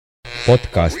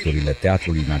Podcasturile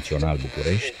Teatrului Național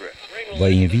București vă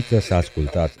invită să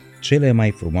ascultați cele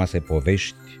mai frumoase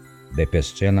povești de pe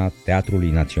scena Teatrului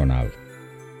Național.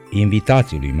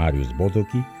 Invitații lui Marius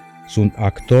Bozochi sunt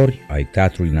actori ai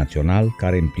Teatrului Național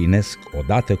care împlinesc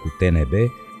odată cu TNB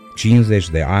 50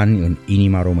 de ani în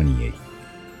inima României.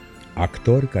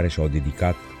 Actori care și-au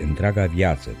dedicat întreaga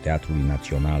viață Teatrului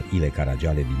Național Ile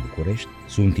Caragiale din București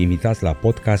sunt invitați la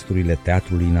podcasturile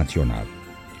Teatrului Național.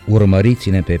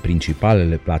 Urmăriți-ne pe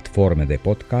principalele platforme de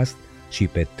podcast și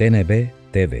pe TNB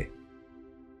TV.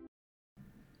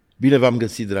 Bine v-am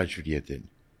găsit, dragi prieteni!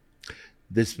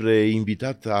 Despre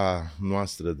invitata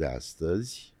noastră de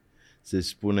astăzi se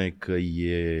spune că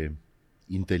e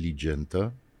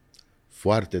inteligentă,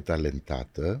 foarte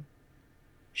talentată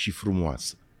și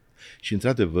frumoasă. Și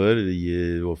într-adevăr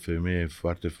e o femeie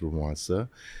foarte frumoasă.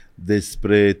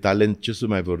 Despre talent ce să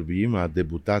mai vorbim, a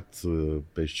debutat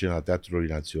pe scena Teatrului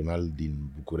Național din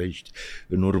București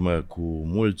în urmă cu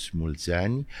mulți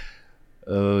ani.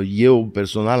 Eu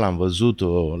personal am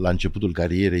văzut-o la începutul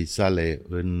carierei sale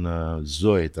în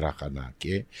Zoe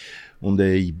Trahanache,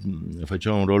 unde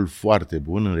făcea un rol foarte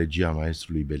bun în regia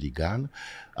maestrului Beligan.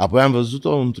 Apoi am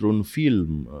văzut-o într-un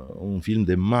film, un film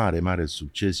de mare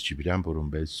succes, Ciprian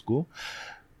Porumbescu,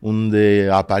 unde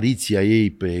apariția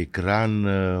ei pe ecran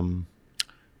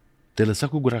te lăsa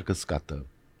cu gura căscată.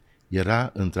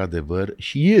 Era într-adevăr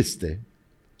și este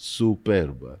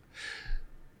superbă.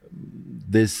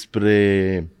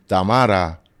 Despre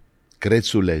Tamara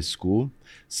Crețulescu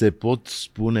se pot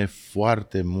spune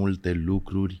foarte multe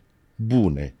lucruri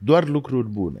bune, doar lucruri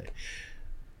bune.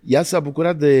 Ea s-a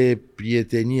bucurat de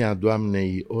prietenia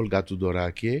doamnei Olga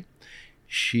Tudorache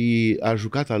și a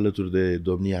jucat alături de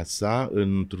domnia sa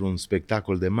într-un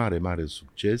spectacol de mare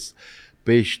succes,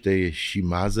 Pește și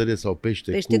Mazăre sau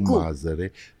Pește cu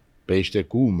Mazăre, Pește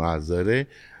cu Mazăre,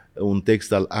 un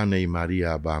text al Anei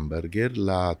Maria Bamberger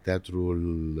la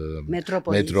Teatrul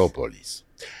Metropolis.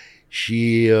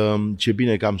 Și ce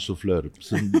bine că am suflări.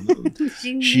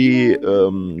 Și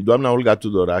doamna Olga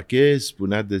Tudorache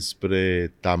spunea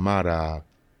despre Tamara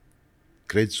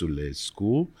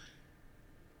Crețulescu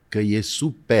că e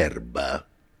superbă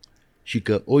și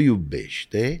că o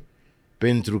iubește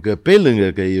pentru că pe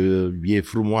lângă că e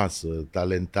frumoasă,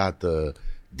 talentată,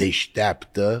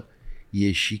 deșteaptă,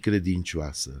 e și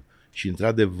credincioasă. Și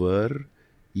într-adevăr,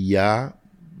 ea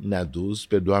ne-a dus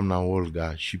pe doamna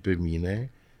Olga și pe mine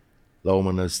la o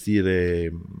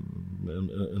mănăstire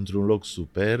într-un loc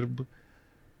superb,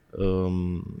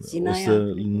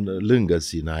 lângă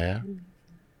Sinaia.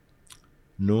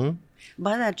 Nu?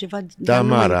 Ba da, ceva...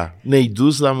 Tamara, ne-ai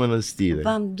dus la mănăstire.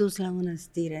 V-am dus la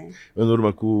mănăstire. În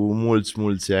urmă cu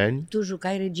mulți ani. Tu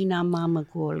jucai Regina Mamă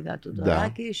cu Olga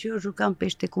Tudorache, și eu jucam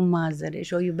Pește cu Mazăre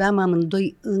și o iubeam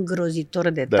amândoi îngrozitor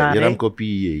de tare. Eram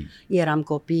copiii ei. Eram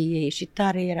copiii ei și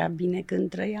tare era bine când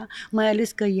trăia, mai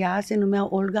ales că ea se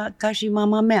numea Olga ca și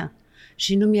mama mea.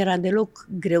 Și nu mi-era deloc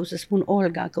greu să spun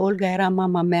Olga, că Olga era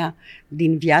mama mea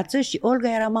din viață și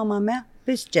Olga era mama mea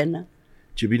pe scenă.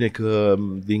 Ce bine că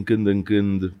din când în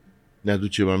când ne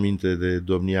aducem aminte de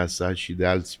domnia sa și de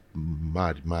alți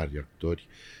mari actori,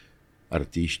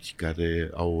 artiști care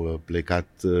au plecat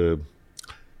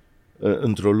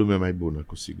într-o lume mai bună,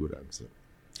 cu siguranță.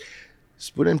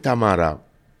 Spune-mi, Tamara,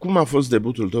 cum a fost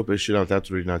debutul tău pe scena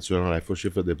Teatrului Național? Ai fost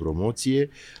șefă de promoție,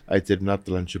 ai terminat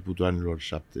la începutul anilor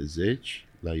 70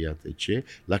 la IATC,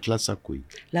 la clasa cui?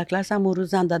 La clasa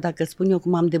Muruzan, dar dacă spun eu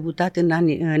cum am debutat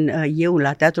eu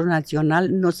la Teatrul Național,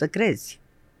 nu o să crezi.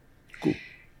 Cum?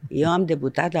 Eu am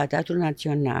debutat la Teatrul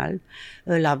Național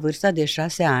la vârsta de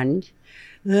 6 ani,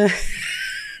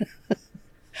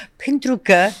 pentru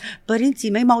că părinții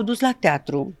mei m-au dus la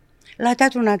teatru. La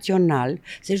Teatrul Național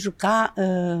se juca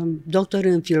doctor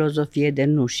în filozofie de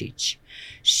Nușici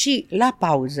și la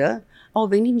pauză au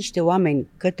venit niște oameni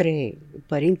către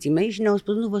părinții mei și ne-au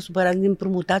spus: nu vă supărați, ne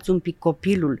împrumutați un pic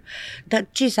copilul. Dar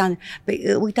ce s-a...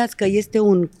 uitați că este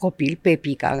un copil,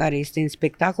 Pepica, care este în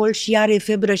spectacol și are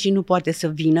febră și nu poate să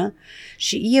vină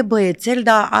și e băiețel,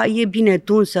 dar e bine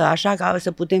tunsă, așa ca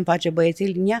să putem face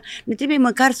băiețel din ea. Ne trebuie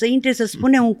măcar să intre, să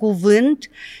spune un cuvânt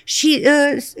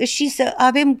și să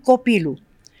avem copilul.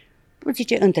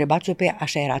 Zice, întrebați-o pe ea,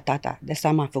 așa era tata, de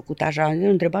asta m-a făcut așa,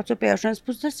 întrebați-o pe ea și am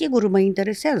spus, da, sigur, mă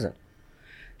interesează.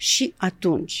 Și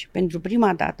atunci, pentru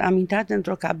prima dată, am intrat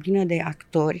într-o cabină de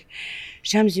actori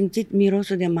și am simțit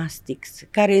mirosul de mastix,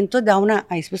 care întotdeauna,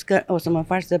 ai spus că o să mă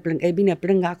faci să plâng, e bine,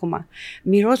 plâng acum,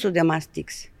 mirosul de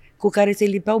mastix, cu care se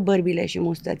lipeau bărbile și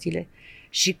mustățile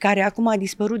și care acum a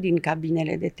dispărut din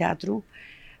cabinele de teatru,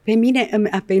 Pe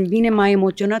mine m-a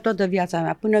emoționat toată viața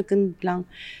mea, până când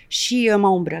și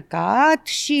m-au îmbrăcat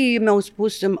și mi-au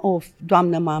spus, o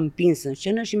doamnă m-a împins în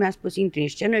scenă și mi-a spus, intri în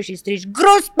scenă și strigi,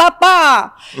 gros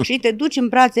papa! Și te duci în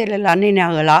brațele la nenea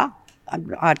ăla,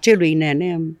 acelui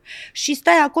nene, și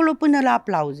stai acolo până la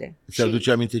aplauze.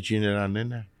 Ți-aduce aminte cine era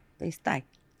nenea? Păi stai.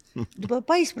 După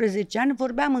 14 ani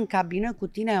vorbeam în cabină cu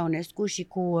Tina Ionescu și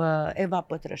cu Eva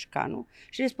Pătrășcanu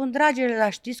și le spun, dragile,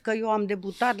 dar știți că eu am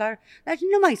debutat, dar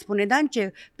nu mai spune, dar în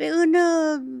ce? În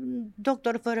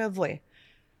doctor fără voie,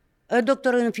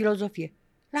 doctor în filozofie.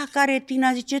 La care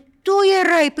Tina zice, tu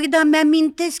erai, păi dar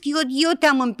mi-amintesc, eu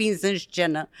te-am împins în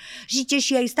scenă. Și zice,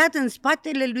 și ai stat în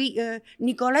spatele lui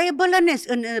Nicolae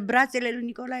Bălănescu, în brațele lui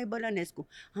Nicolae Bălănescu.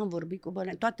 Am vorbit cu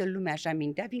Bălănescu, toată lumea așa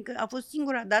amintea, fiindcă a fost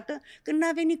singura dată când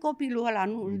n-a venit copilul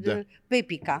ăla,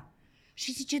 Pepica.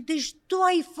 Și zice, deci tu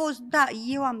ai fost, da,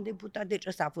 eu am debutat, deci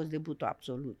ăsta a fost debutul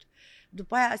absolut.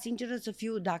 După aia, sinceră să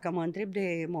fiu, dacă mă întreb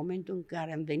de momentul în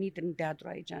care am venit în teatru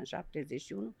aici în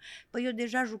 71, păi eu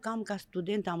deja jucam ca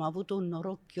student, am avut un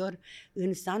noroc chiar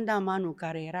în Sanda Manu,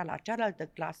 care era la cealaltă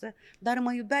clasă, dar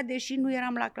mă iubea deși nu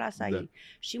eram la clasa ei.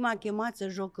 Și m-a chemat să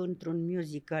joc într-un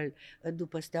musical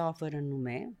după Steaua fără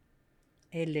nume,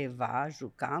 Eleva,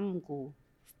 jucam cu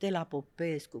Stella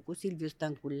Popescu, cu Silviu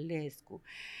Stănculescu,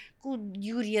 cu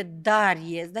Iurie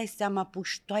Darie, îți dai seama,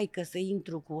 puștoaică să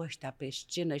intru cu ăștia pe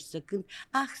scenă și să cânt,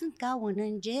 sunt ca un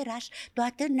îngeraș,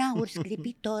 toată în aur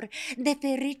sclipitor, de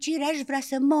fericire aș vrea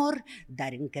să mor, dar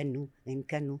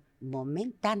încă nu,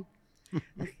 momentan.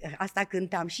 Asta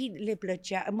cântam și le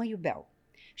plăcea, mă iubeau.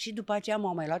 Și după aceea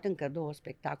m-au mai luat încă 2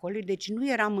 spectacole, deci nu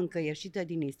eram încă ieșită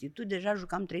din institut, deja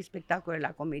jucam 3 spectacole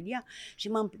la Comedia și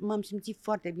m-am simțit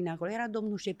foarte bine acolo. Era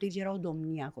domnul Șeplici, era o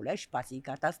domnie acolo, și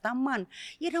Pasica Tastaman,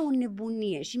 era o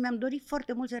nebunie și mi-am dorit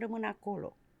foarte mult să rămân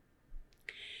acolo.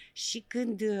 Și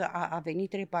când a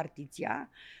venit repartiția,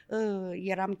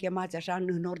 eram chemați așa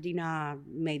în ordinea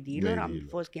mediilor, am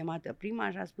fost chemată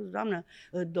prima și a spus, doamnă,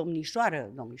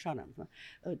 domnișoară,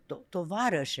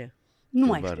 tovarășă. Nu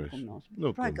mai știu cum mi-au spus,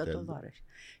 probabil că tovarăș.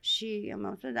 Și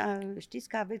mi-au spus, dar știți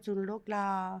că aveți un loc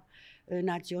la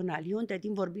Național. Eu între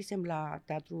timp vorbisem la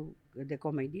Teatru de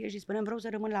Comedie și spuneam, vreau să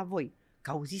rămân la voi,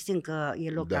 că auzisem că e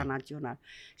loc la Național.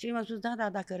 Și mi-a spus, da,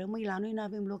 dacă rămâi la noi, nu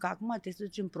avem loc acum, trebuie să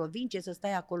duci în provincie, să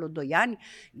stai acolo 2 ani.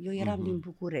 Eu eram din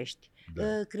București,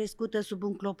 crescută sub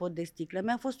un clopot de sticlă.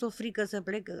 Mi-a fost o frică să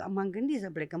plec, m-am gândit să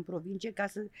plec în provincie ca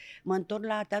să mă întorc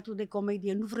la Teatru de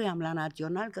Comedie. Nu vroiam la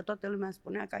Național, că toată lumea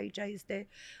spunea că aici este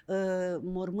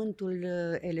mormântul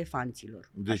elefanților.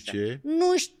 De ce?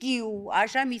 Nu știu,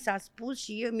 așa mi s-a spus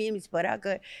și mie mi se părea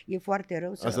că e foarte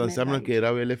rău să Asta înseamnă că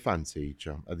erau elefanți aici,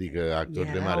 adică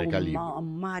actori de mare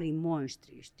calibru. Mari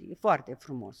monștri, știi, foarte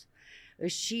frumos.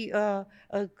 Și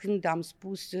când am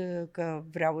spus că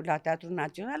vreau la Teatrul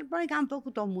Național, probabil că am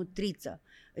făcut o mutriță,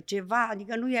 ceva,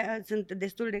 adică nu sunt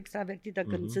destul de extravertită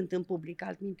când sunt în public,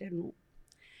 altminte nu.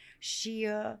 Și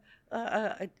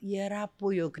era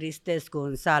Puiu Cristescu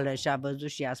în sală și a văzut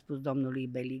și a spus domnului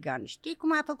Beligan, știi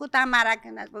cum a făcut Tamara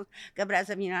când a spus că vrea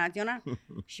să vină la Național?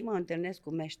 Și mă întâlnesc cu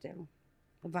meșterul.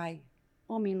 Vai,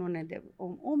 o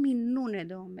minune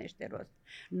de om meșteros.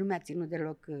 Nu mi-a ținut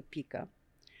deloc pică.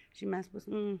 Și mi-a spus,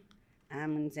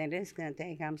 am înțeles că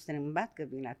te-ai cam strâmbat că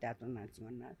vin la Teatrul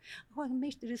Național.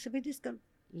 Meștere, să vedeți că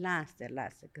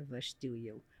lasă că vă știu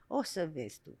eu. O să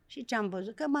vezi tu. Și ce am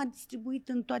văzut? Că m-a distribuit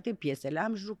în toate piesele.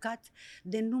 Am jucat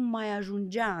de nu mai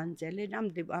ajungea, înțelegi?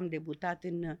 Am debutat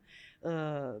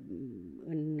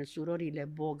în Surorile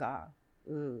Boga,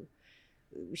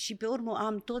 și pe urmă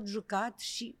am tot jucat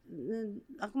și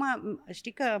acum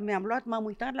știi că m-am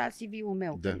uitat la CV-ul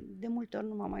meu, de multe ori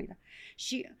nu m-am uitat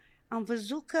și am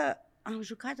văzut că am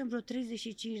jucat în vreo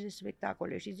 35 de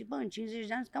spectacole și zic, în 50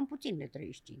 de ani sunt cam puțin de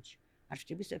 35. Ar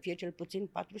trebui să fie cel puțin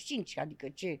 45, adică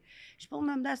ce? Și pe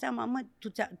mi-am dat seama, tu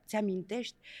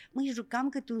ți-amintești? Jucam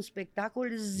câte un spectacol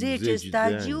 10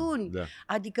 stagiuni,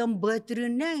 adică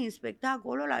îmbătrâneai în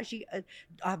spectacolul ăla și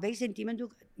aveai sentimentul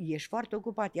că ești foarte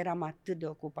ocupat. Eram atât de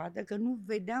ocupată că nu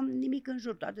vedeam nimic în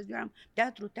jur. Toată ziua eram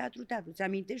teatru.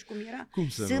 Ți-amintești cum era?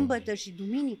 Sâmbătă și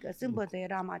duminică. Sâmbătă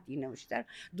era matineu și seară.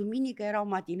 Duminică erau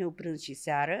matineu, prânz și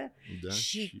seară.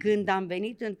 Și când am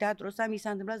venit în teatrul ăsta, mi s-a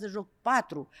întâmplat să joc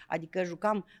 4. Adică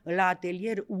jucam la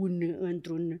atelier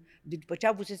după ce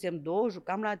avusesem 2,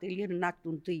 jucam la atelier în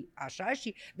actul 1 așa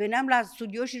și veneam la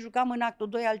studio și jucam în actul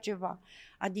 2 altceva.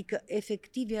 Adică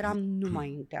efectiv eram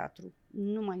numai în teatru.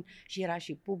 Și era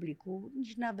și publicul,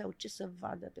 nici n-aveau ce să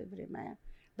vadă pe vremea aia.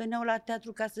 Veneau la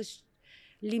teatru ca să-și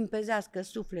limpezească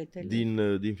sufletele.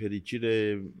 Din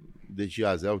fericire, deși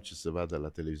azi au ce să vadă la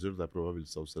televizor, dar probabil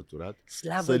s-au săturat.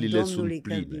 Slavă Sălile Domnului sunt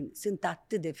că pline. vin. Sunt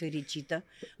atât de fericită.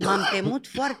 M-am temut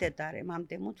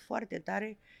foarte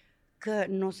tare că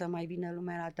nu o să mai vină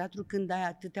lumea la teatru când ai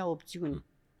atâtea opțiuni.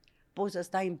 Poți să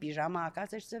stai în pijama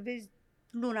acasă și să vezi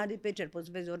luna de pe cer, poți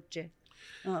să vezi orice.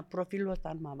 Profilul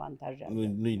ăsta nu mă avantajează.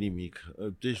 Nu-i nimic.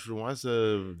 Tu ești frumoasă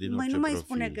din orice Nu mai profil.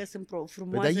 spune că sunt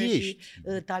frumoasă Păi, dar și ești.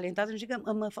 talentată, și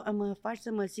că mă faci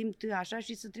să mă simt așa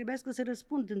și să trebuiască să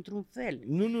răspund într-un fel.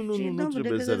 Nu Domnule,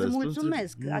 trebuie să să-ți răspunzi.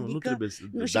 mulțumesc. Nu Adică, trebuie să,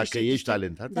 nu știu, dacă ești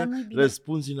talentată, dar nu-i bine.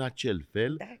 răspunzi în acel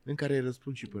fel Da. în care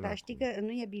răspunzi și până Dar acum. știi că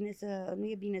nu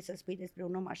e bine să spui despre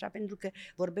un om așa, pentru că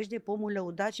vorbești de pomul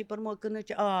lăudat și pe urmă când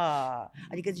zice,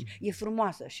 adică zici, e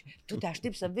frumoasă și tu te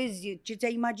aștepți să vezi ce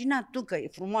ți-ai imaginat tu că e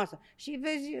frumoasă și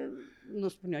vezi, nu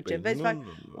spun eu ce Păi vezi, faci,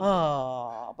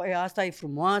 păi asta e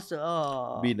frumoasă.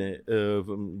 Bine,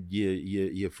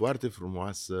 e foarte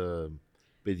frumoasă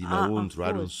pe dinăuntru,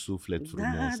 are un suflet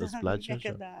frumos, îți place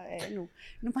așa?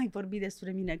 Nu mai vorbi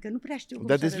despre mine, că nu prea știu cum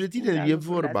Dar să despre răspund tine la e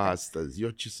lucrurile vorba astea. astăzi. Eu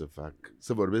ce să fac?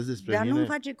 Să vorbesc despre Dar mine? nu-mi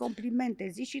face complimente,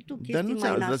 zi și tu Dar chestii nu mai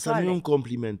asta nasoale. nu e un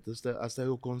compliment, asta e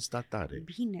o constatare.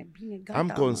 Bine, gata. Am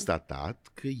mă.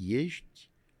 constatat că ești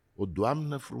o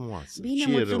doamnă frumoasă. Bine, Ce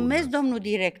e rău în mulțumesc, asta? domnul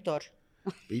director.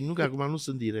 Păi nu, că acum nu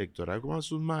sunt director, acum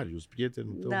sunt Marius,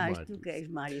 prietenul tău Da, Marius. știu că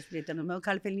ești Marius, prietenul meu, că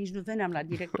altfel nici nu veneam la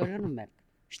director, eu nu merg.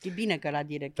 Știi bine că la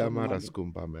director nu Tamara, mă duc.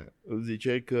 scumpa mea,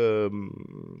 ziceai că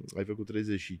ai făcut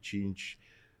 35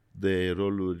 de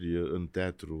roluri în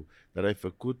teatru, dar ai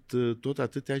făcut tot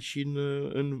atâtea și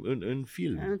în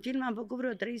film. În film am făcut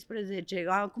vreo 13,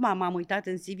 acum m-am uitat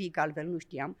în CV, că altfel nu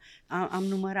știam, am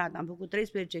numărat, am făcut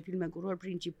 13 filme cu rol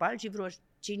principal și vreo 5-6,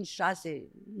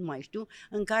 nu mai știu,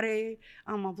 în care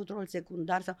am avut rol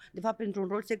secundar, sau de fapt pentru un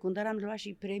rol secundar am luat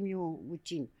și premiul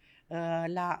Ucin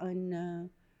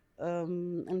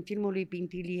în filmul lui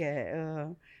Pintilie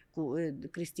cu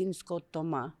Cristin Scott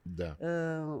Thomas, Da,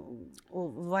 O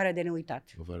vară de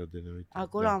neuitat. o vară de neuitat.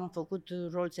 Acolo da. am făcut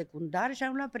rol secundar și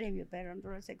am luat premiu pe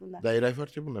rol secundar. Dar erai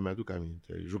foarte bună, mi-aduc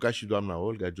aminte. Juca și doamna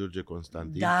Olga, George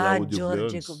Constantin, Da, Claudiu George,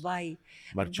 Gheonț, cu vai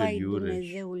Marcel Iureș.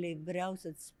 Dumnezeule, vreau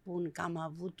să-ți spun că am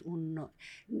avut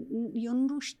eu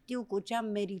nu știu cu ce am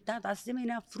meritat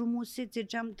asemenea frumusețe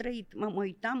ce am trăit. Mă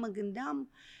uitam, mă gândeam,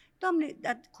 Doamne,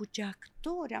 dar cu ce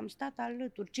actori am stat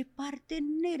alături, ce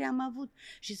parteneri am avut.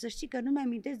 Și să știi că nu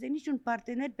mi-amintesc de niciun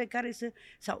partener pe care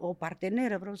sau o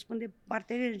parteneră, vreau să spun de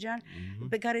partener general,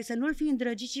 pe care să nu-l fi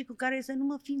îndrăgit și cu care să nu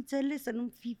mă fi înțeles, să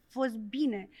nu fi fost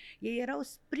bine. Ei erau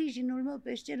sprijinul meu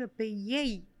pe scenă, pe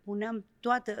ei puneam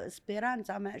toată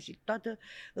speranța mea și toată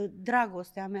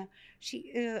dragostea mea.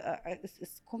 Și,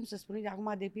 cum să spun,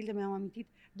 acum de pildă mi-am amintit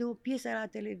de o piesă la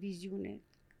televiziune.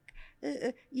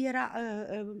 Era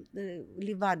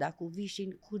Livada cu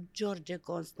Vișin, cu George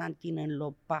Constantin în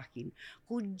Lopahin,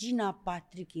 cu Gina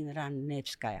Patrick în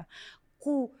Ranevskaya,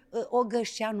 cu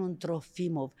Ogășeanu în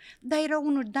Trofimov, dar era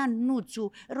unul, Dan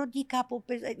Nuțu, Rodica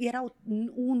Popescu, erau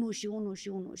unul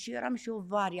și eram și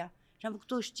Ovaria. Și am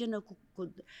făcut o scenă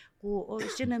cu o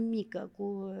scenă mică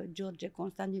cu George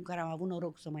Constantin, care am avut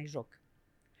noroc să mai joc.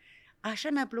 Așa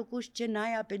mi-a plăcut scena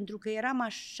aia, pentru că eram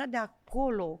așa de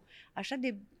acolo, așa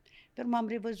de... Pe urmă am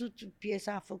revăzut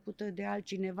piesa făcută de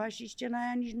altcineva și scena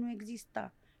aia nici nu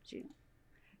exista. Și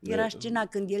era scena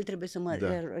când el trebuie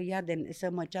să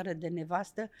mă ceară de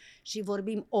nevastă și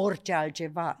vorbim orice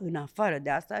altceva în afară de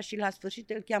asta și la sfârșit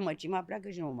îl cheamă Cima, pleacă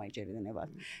și nu mă mai cere de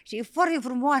nevastă. Și e foarte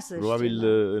frumoasă Probabil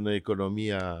scena. în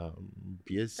economia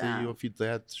piesei o fi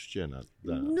tăiat scena.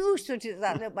 Da. Nu știu ce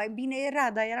mai bine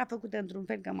era, dar era făcută într-un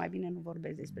fel, că mai bine nu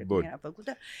vorbesc despre cum era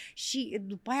făcută. Și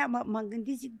după aia m-am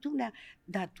gândit, zic, Dumnezeu,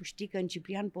 dar tu știi că în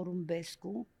Ciprian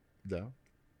Porumbescu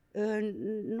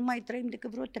nu mai trăim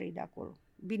decât vreo 3 de acolo.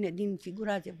 Bine, din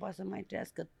figurație poate să mai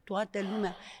trăiască toată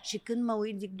lumea. Și când mă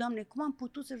uit, zic, Doamne, cum am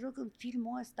putut să joc în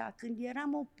filmul ăsta când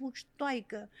eram o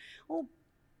puștoaică, o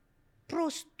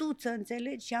prostuță,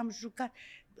 înțelegi? Și am jucat.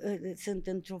 Sunt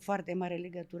într-o foarte mare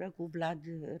legătură cu Vlad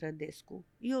Rădescu.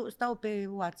 Eu stau pe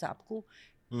WhatsApp cu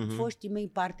foștii mei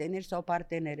parteneri sau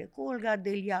partenere, cu Olga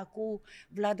Delia, cu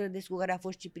Vlad Rădescu, care a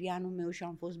fost Ciprianul meu și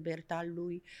am fost Bertal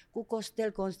lui, cu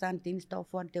Costel Constantin stau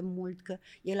foarte mult, că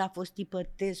el a fost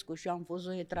Tipătescu și eu am fost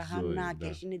Zoe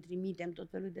Trahanache și ne trimitem tot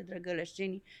felul de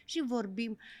drăgălășenii și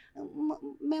vorbim.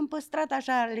 Mi-am păstrat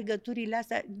așa legăturile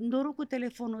astea, noroc cu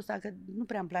telefonul ăsta, că nu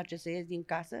prea îmi place să ies din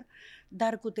casă,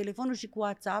 dar cu telefonul și cu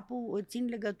WhatsApp-ul țin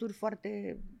legături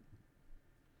foarte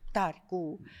tari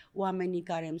cu oamenii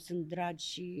care îmi sunt dragi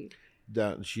și...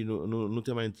 Da, și nu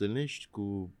te mai întâlnești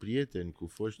cu prieteni, cu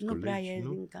foști colegi? Nu prea ies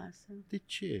din casă. De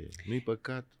ce? Nu-i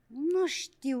păcat?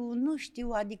 Nu știu,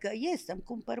 adică ies să-mi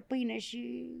cumpăr pâine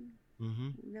și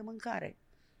de mâncare.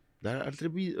 Dar ar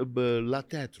trebui la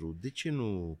teatru. De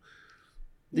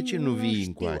ce nu vii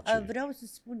încoace? Vreau să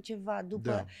spun ceva.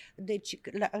 Deci,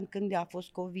 când a fost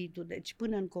COVID-ul, deci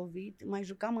până în COVID, mai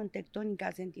jucam în Tectonica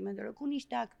Sentimentelor cu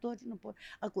niște actori,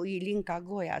 cu Ilinca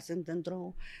Goia, sunt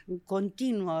într-o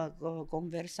continuă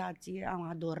conversație, am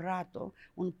adorat-o,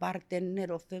 un partener,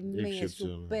 o femeie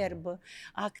superbă,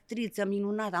 actriță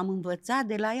minunată, am învățat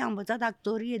de la ea, am învățat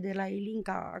actorie de la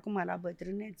Ilinca, acum la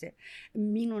bătrânețe,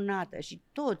 minunată, și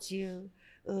toți,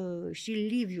 și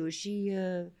Liviu, și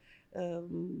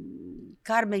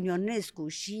Carmen Ionescu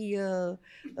și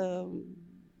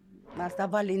asta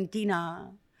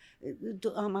Valentina.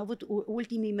 Am avut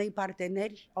ultimii mei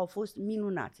parteneri, au fost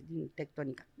minunați din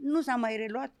Tectonica. Nu s-a mai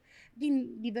reluat din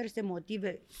diverse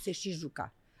motive, se și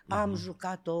juca. Am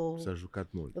jucat-o. S-a jucat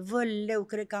mult. Văleu,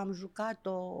 cred că am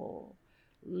jucat-o,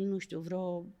 nu știu,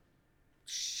 vreo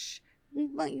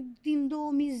din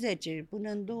 2010 până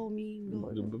în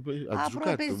 2002. Ați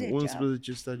aproape jucat 10,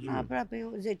 11 stagiuni. Aproape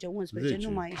 10-11,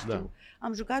 nu mai știu. Da.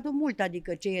 Am jucat-o mult,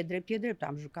 adică ce e drept,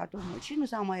 am jucat-o mult și nu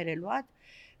s-a mai reluat.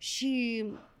 Și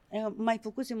mai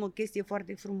făcusem o chestie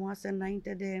foarte frumoasă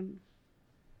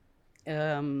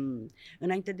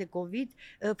înainte de COVID,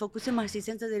 făcusem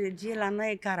asistență de regie la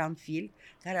Nae Caranfil,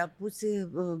 care a pus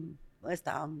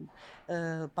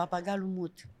Papagalul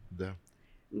Mut. Da.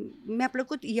 Mi-a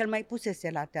plăcut, el mai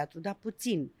pusese la teatru, dar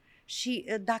puțin. Și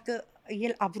dacă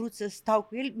el a vrut să stau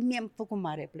cu el, mi-a făcut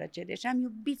mare plăcere și am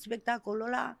iubit spectacolul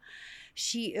ăla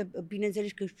și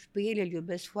bineînțeles că pe el îl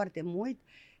iubesc foarte mult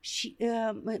și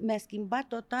mi-a schimbat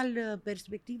total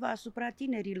perspectiva asupra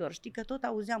tinerilor. Știi că tot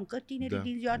auzeam că tinerii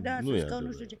din ziua de astăzi, că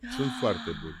nu știu ce. Sunt foarte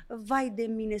buni. Vai de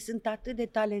mine, sunt atât de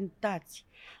talentați.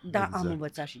 Da, exact. Am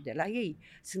învățat și de la ei.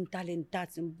 Sunt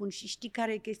talentați, sunt buni și știi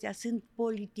care e chestia? Sunt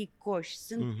politicoși,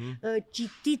 sunt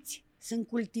citiți, sunt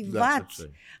cultivați. Da,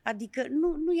 adică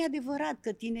nu e adevărat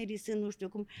că tinerii sunt, nu știu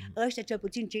cum, ăștia cel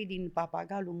puțin cei din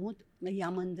Papagalul Mut,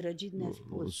 i-am îndrăgit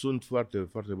nespus. Sunt foarte,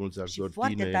 foarte mulți actori și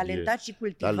foarte tineri, talentați și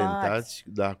cultivați. Talentați,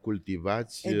 da,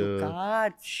 cultivați.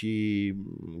 Educați. Și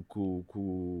cu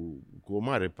o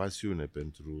mare pasiune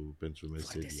pentru meserie.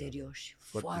 Foarte serioși,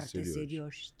 foarte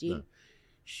serioși, știi? Da.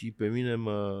 Și pe mine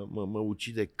mă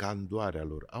ucide candoarea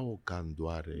lor. Au o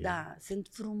candoare. Da, sunt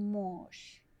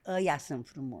frumoși. Ăia sunt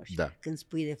frumoși. Da. Când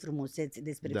spui de frumusețe,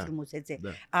 despre frumusețe, da.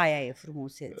 Aia e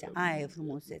frumusețea, aia e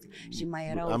frumusețe. Și mai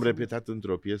erau Am repetat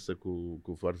într-o piesă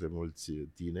cu foarte mulți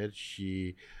tineri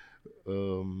și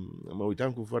mă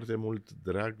uitam cu foarte mult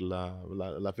drag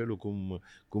la felul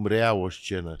cum reiau o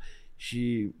scenă.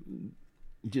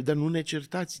 Dar nu ne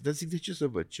certați. Dar zic, de ce să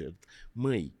vă cert?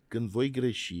 Măi, când voi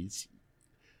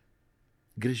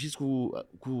greșiți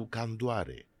cu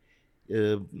candoare.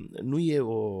 Nu e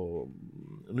o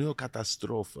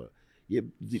catastrofă.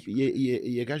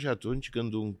 E ca și atunci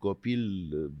când un copil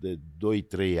de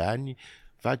 2-3 ani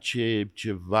face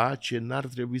ceva ce n-ar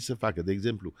trebui să facă. De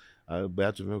exemplu,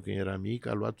 băiatul meu când era mic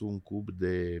a luat un cub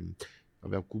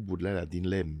avea cuburile alea din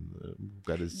lemn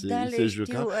care se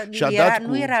juca. Și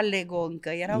nu era Lego încă,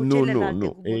 erau celelalte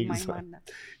cuburi mai mari.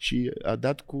 Și a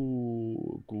dat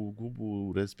cu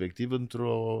cubul respectiv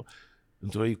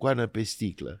într-o icoană pe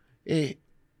sticlă.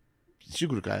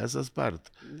 Sigur că aia s-a spart.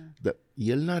 Da. Dar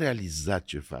el n-a realizat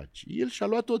ce face. El și-a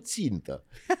luat o țintă.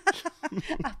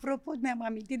 Apropo, mi-am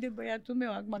amintit de băiatul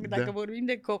meu acum, dacă vorbim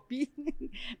de copii,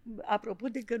 apropo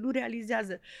de că nu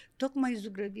realizează. Tocmai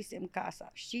zugrăvisem casa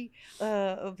și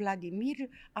Vladimir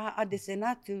a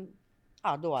desenat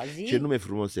a doua zi. Ce nume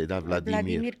frumos e, da,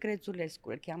 Vladimir Crețulescu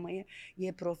îl cheamă.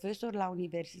 E profesor la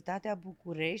Universitatea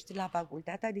București, la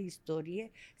Facultatea de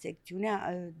Istorie,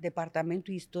 secțiunea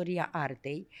Departamentul Istoria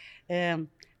Artei.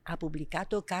 A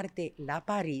publicat o carte la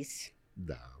Paris,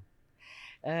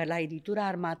 la editura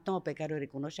Armaton, pe care o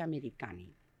recunosc și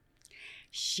americanii.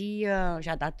 Și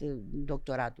și-a dat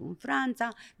doctoratul în Franța,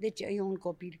 deci e un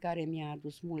copil care mi-a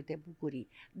adus multe bucurii.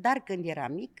 Dar când era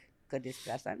mic, că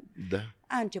despre asta,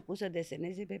 a început să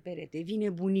deseneze pe perete. Vine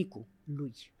bunicul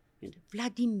lui.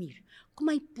 Vladimir, cum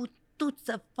ai putut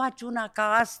să faci una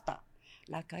ca asta?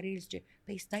 La care el zice,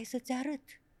 păi stai să-ți arăt.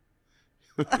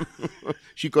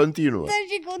 Și continuă. Da,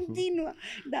 și continuă.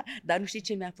 Da. Dar nu știi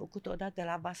ce mi-a făcut odată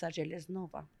la Vasa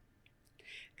Geleznova?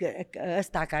 Că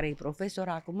ăsta care e profesor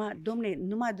acum, domne,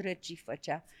 numai drăcii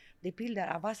făcea. De pildă,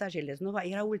 la Vasa Geleznova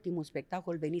era ultimul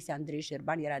spectacol, venise Andrei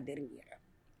Șerban, era dernieră.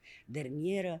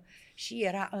 dernieră și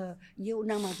era, eu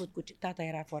n-am avut cu tata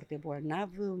era foarte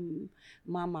bolnav,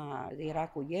 mama era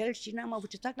cu el și n-am avut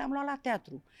ce fac, l-am luat la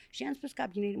teatru. Și i-am spus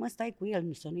cabinerii, mă, stai cu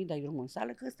el, să nu-i dai drumul în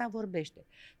sală, că ăsta vorbește.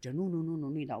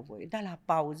 Nu-i dau voie. Dar la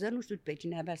pauză, nu știu pe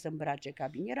cine avea să îmbrace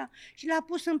cabiniera și l-a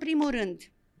pus în primul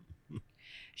rând.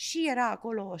 Și era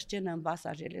acolo o scenă în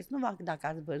Vasa Jeles, nu știu dacă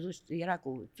ați văzut, era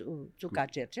cu Țuca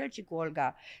Cercel și cu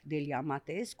Olga Delia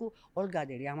Mateescu. Olga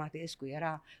Delia Mateescu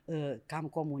era cam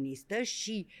comunistă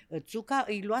și Țuca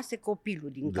îi luase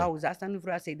copilul din cauza asta, nu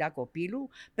vrea să-i dea copilul,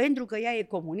 pentru că ea e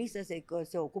comunistă,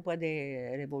 se ocupă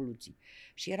de revoluții.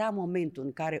 Și era momentul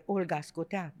în care Olga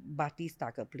scotea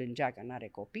Batista că plângea că n-are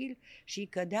copil și îi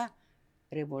cădea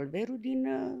revolverul din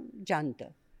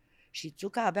geantă. Și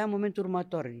Țuca avea momentul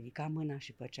următor, ridica mâna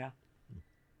și făcea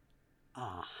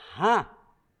aha!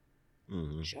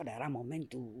 Și ăla era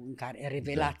momentul în care,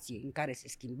 revelație, în care se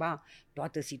schimba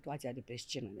toată situația de pe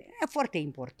scenă. Era foarte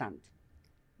important.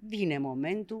 Vine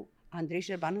momentul, Andrei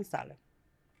Șerban în sală.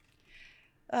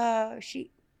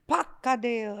 Și pac,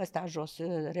 cade ăsta jos,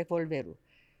 revolverul.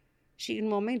 Și în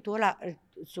momentul ăla,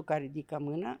 Țuca ridică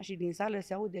mâna și din sală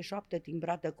se aude șoaptă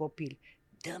timbrată copil.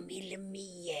 Dă-mi-l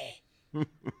mie!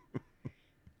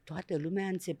 Toată lumea a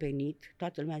înțepenit,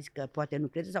 toată lumea a zis că poate nu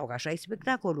crede sau că așa e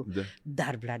spectacolul. Da.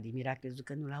 Dar Vladimir a crezut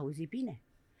că nu l-a auzit bine.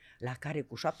 La care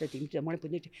cu șoaptă timp de mâine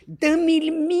zice,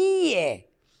 dă-mi-l mie!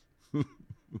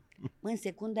 În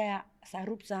secunda aia s-a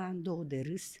rupt în două de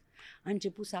râs, a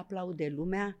început să aplaude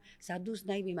lumea, s-a dus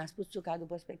naibii, mi-a spus Țuca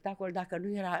după spectacol, dacă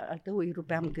nu era al tău îi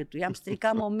rupeam gâtul. I-am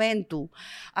stricat momentul,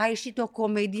 a ieșit o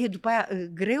comedie, după aia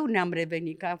greu ne-am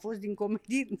revenit, că a fost din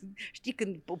comedie, știi,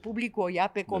 când publicul o ia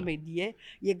pe comedie,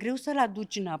 e greu să-l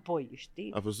aduci înapoi,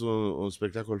 știi? A fost un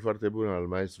spectacol foarte bun al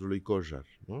maestrului Cojar,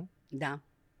 nu? Da.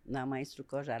 Da, maestru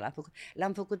Cojar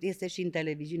l-am făcut, este și în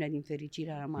televiziune, din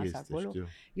fericire a rămas acolo. Știu.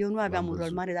 Eu nu aveam un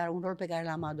rol mare, dar un rol pe care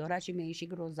l-am adorat și mi-a ieșit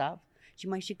grozav. Și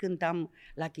mai și cântam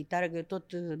la chitară, că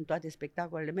tot în toate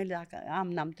spectacolele mele, dacă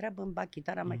n-am treabă, îmi bag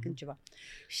chitara, mai cânt ceva.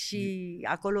 Și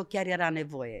acolo chiar era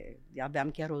nevoie.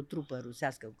 Aveam chiar o trupă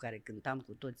rusească cu care cântam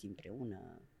cu toți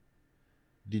împreună.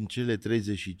 Din cele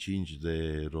 35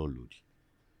 de roluri,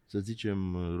 să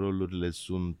zicem, rolurile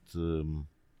sunt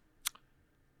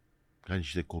ca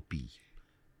niște copii.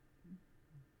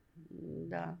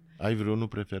 Da. Ai vreunul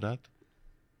preferat?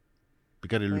 Pe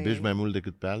care îl iubești mai mult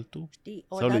decât pe altul? Știi,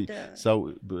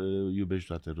 sau iubești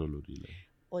toate rolurile?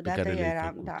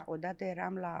 Odată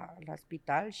eram la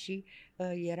spital și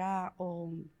era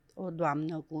o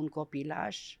doamnă cu un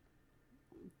copilaș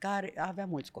care avea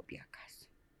mulți copii acasă.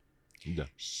 Da.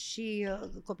 Și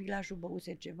copilașul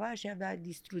băuse ceva și avea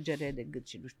distrugere de gât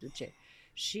și nu știu ce.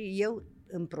 Și eu,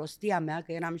 în prostia mea,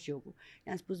 că eram și eu,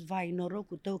 i-am spus, vai,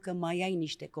 norocul tău că mai ai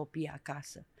niște copii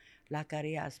acasă. La care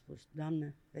ea a spus,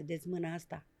 doamnă, vedeți mâna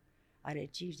asta? Are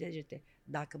 5 degete.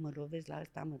 Dacă mă lovesc la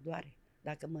asta, mă doare.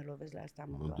 Dacă mă lovesc la asta,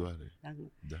 mă doare.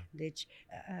 Da. Deci,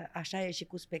 așa e și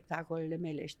cu spectacolele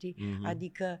mele, știi?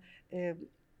 Adică,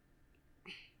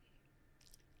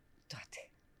 toate.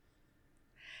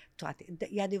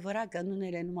 E adevărat că în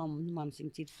unele nu m-am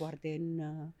simțit foarte în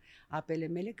apele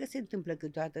mele, că se întâmplă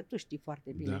câteodată, tu știi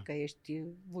foarte bine că ești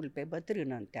vulpe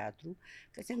bătrână în teatru,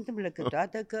 că se întâmplă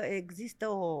câteodată că există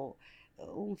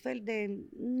un fel de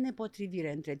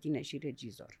nepotrivire între tine și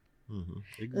regizor.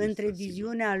 Între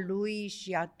viziunea lui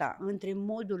și a ta, între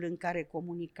modul în care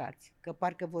comunicați, că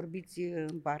parcă vorbiți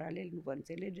în paralel, nu vă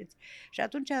înțelegeți, și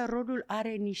atunci rolul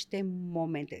are niște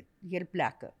momente, el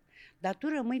pleacă. Dar tu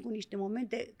rămâi cu niște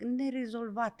momente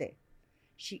nerezolvate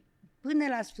și până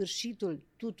la sfârșitul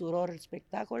tuturor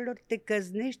spectacolelor te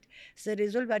căznești să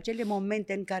rezolvi acele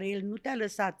momente în care el nu te-a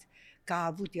lăsat că a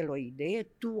avut el o idee,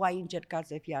 tu ai încercat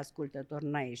să fii ascultător,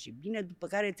 n-a ieșit bine, după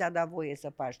care ți-a dat voie să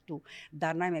faci tu,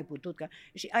 dar n-ai mai putut.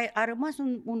 Și a rămas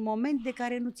un moment de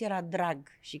care nu ți era drag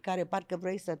și care parcă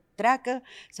vrei să treacă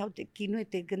sau te chinui,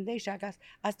 te gândești acasă.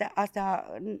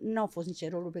 Astea n-au fost nici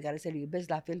roluri pe care să le iubesc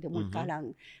la fel de mult ca alea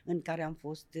în care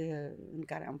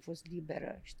am fost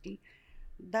liberă, știi?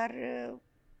 Dar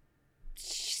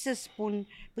ce să spun,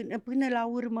 până la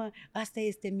urmă, asta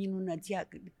este minunăția.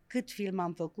 Cât film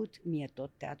am făcut, mie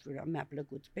tot teatrul mi-a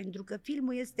plăcut. Pentru că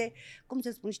filmul este, cum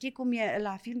să spun, știi cum e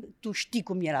la film? Tu știi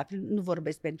cum e la film, nu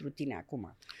vorbesc pentru tine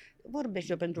acum. vorbesc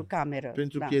eu pentru cameră.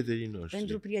 Pentru prietenii noștri.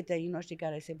 Pentru prietenii noștri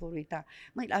care se vor uita.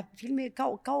 Măi, la filme e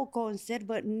ca o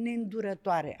conservă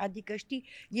neîndurătoare. Adică, știi,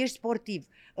 ești sportiv,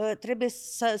 trebuie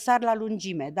să sar la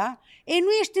lungime, da? Nu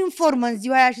ești în formă în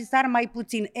ziua aia și sar mai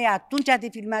puțin. Atunci te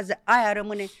filmează, aia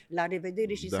rămâne, la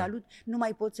revedere și salut, nu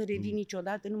mai poți să revii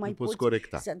niciodată, nu mai poți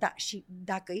corecta. Da, și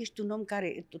dacă ești un om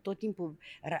care tot timpul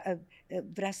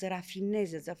vrea să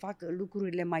rafineze, să facă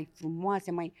lucrurile mai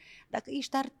frumoase, dacă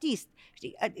ești artist,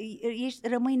 știi,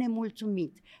 rămâi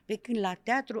nemulțumit. Pe când la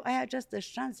teatru ai această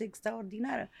șansă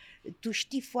extraordinară. Tu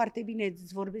știi foarte bine,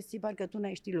 îți vorbesc, parcă tu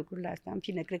n-ai ști lucrurile astea. În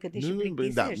fine, cred că te și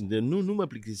plictisești. Da, nu mă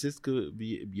plictisesc, că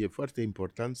e foarte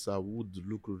important să aud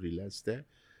lucrurile astea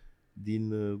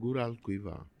din gura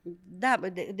altcuiva. Da,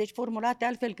 deci formulate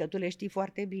altfel, că tu le știi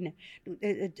foarte bine.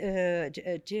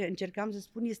 Ce încercam să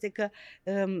spun este că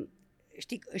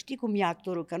știi cum e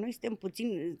actorul, că noi suntem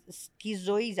puțin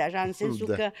schizoizi, așa, în sensul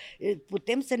că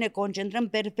putem să ne concentrăm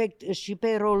perfect și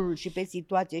pe rolul, și pe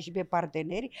situație, și pe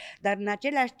parteneri, dar în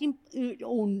același timp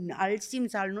un alt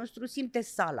simț al nostru simte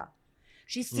sala.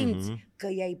 Și simți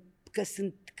că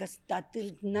sunt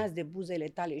atât nați de buzele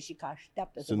tale și că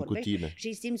așteaptă să vorbești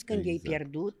și simți când ei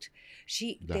pierdut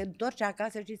și te întorci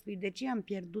acasă și spui, de ce am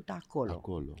pierdut acolo?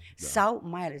 Sau,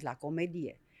 mai ales la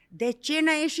comedie, de ce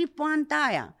n-a ieșit poanta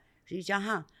aia? Și zice,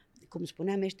 cum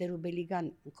spunea meșterul Beligan,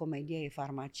 în comedie e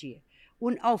farmacie.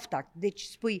 Un auftact. Deci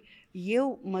spui,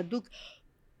 eu mă duc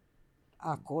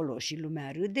acolo și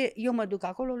lumea râde, eu mă duc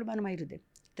acolo, lumea nu mai râde.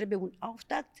 Trebuie un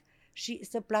auftact și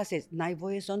să plasezi. N-ai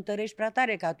voie să o întărești prea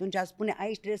tare, că atunci spune,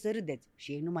 aici trebuie să râdeți.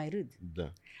 Și ei nu mai râd. Da,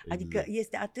 exact. Adică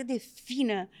este atât de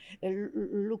fină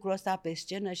lucrul ăsta pe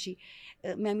scenă și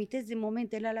mi-amintesc de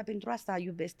momentele alea, pentru asta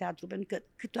iubesc teatru, pentru că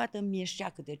câteodată îmi ieșea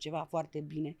câte ceva foarte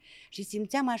bine. Și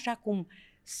simțeam așa cum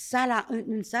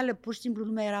în sală pur și simplu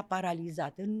lumea era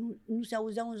paralizată, nu se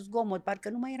auzea un zgomot, parcă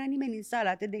nu mai era nimeni în sală,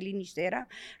 atât de liniște era,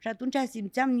 și atunci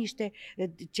simțeam niște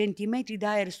centimetri de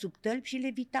aer sub tălpi și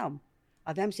levitam.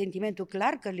 Aveam sentimentul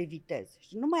clar că levitez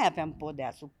și nu mai aveam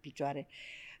podea sub picioare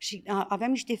și aveam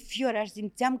niște fiori și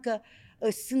simțeam că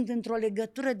sunt într-o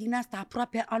legătură din asta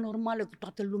aproape anormală cu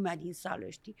toată lumea din sală,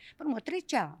 știi? Până mă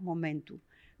trecea momentul.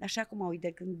 Așa cum,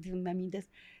 uite, când îmi amintesc,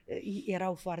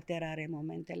 erau foarte rare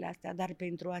momentele astea, dar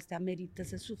pentru astea merită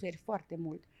să suferi foarte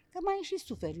mult. Că mai și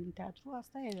suferi în teatru,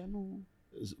 asta e, nu...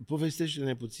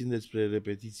 Povestește-ne puțin despre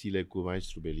repetițiile cu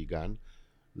maestru Beligan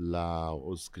la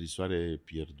o scrisoare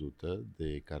pierdută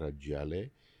de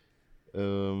Caragiale,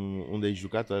 unde ai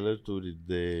jucat alături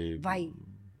de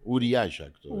uriași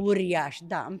actori. Uriași,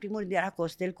 da. În primul rând era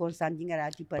Costel Constantin, era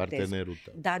Tipătescu. Partenerul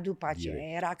tău. Da, după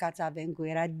aceea era Cațavencu,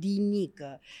 era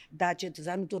Dinică, da,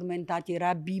 cetățeanul turmentat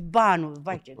era Bibanu,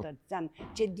 vai, cetățean,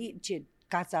 ce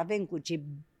Cațavencu, ce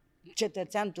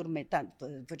cetățean turmentat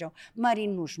făceau,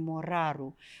 Marinuș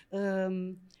Moraru,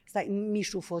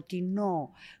 Mișu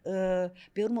Fotino,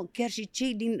 pe urmă chiar și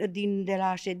cei de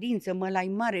la ședință, Mălai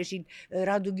Mare și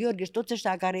Radu Gheorghe și toți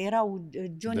ăștia care erau,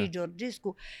 Johnny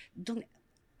Georgescu.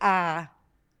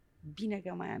 Bine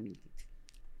că m-ai amintit.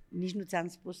 Nici nu ți-am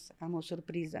spus, am o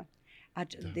surpriză.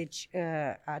 Deci,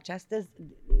 această,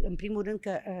 în primul rând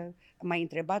că m-ai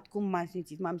întrebat cum m-am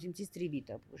simțit. M-am simțit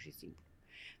strivită, pur și simplu.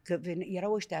 Că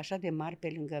erau ăștia așa de mari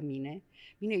pe lângă mine.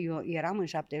 Bine, eu eram în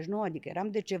 79, adică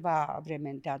eram de ceva vreme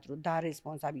în teatru, dar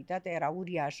responsabilitatea era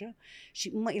uriașă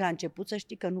și la început să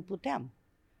știi că nu puteam.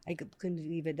 Adică când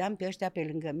îi vedeam pe ăștia pe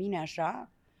lângă mine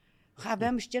așa,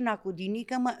 aveam scena cu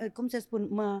Dinică, cum să spun,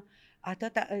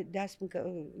 atâta, de-a spun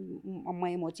că mă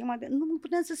emoționam, nu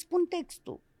puteam să spun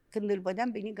textul. Când îl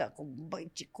vedeam pe Nica,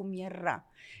 băi, cum era.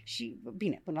 Și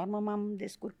bine, până la urmă m-am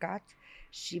descurcat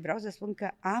și vreau să spun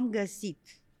că am găsit,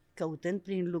 căutând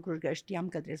prin lucruri, că știam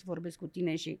că trebuie să vorbesc cu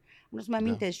tine și nu să mă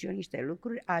amintesc și eu niște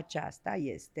lucruri, aceasta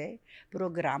este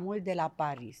programul de la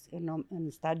Paris, în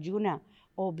stagiunea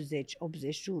 80-81,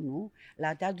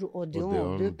 la Teatrul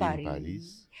Odeon de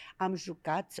Paris. Am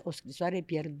jucat o scrisoare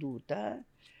pierdută.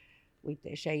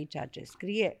 Uite, și aici ce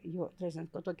scrie, eu trebuie să-mi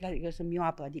scot ochelari, eu sunt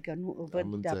mioapă, adică nu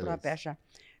văd de aproape așa.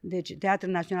 Deci, Teatru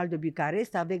Național de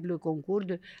Bucarest, avec le concours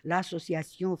de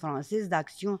l'Association Française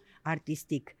d'Action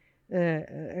Artistique.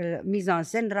 Mise en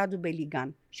scène Radu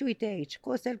Beligan. Și uite aici,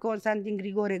 Costel Constantin,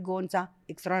 Grigore Gonța,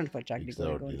 extraordinar făcea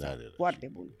Grigore Gonța, foarte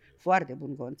bun, foarte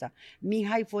bun Gonța.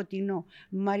 Mihai Fotino,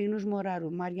 Marinuș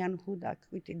Moraru, Marian Hudac,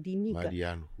 uite, Dinică.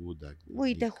 Marian Hudac.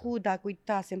 Uite, Hudac,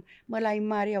 uitasem, Mălai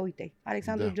Maria, uite,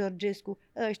 Alexandru Georgescu,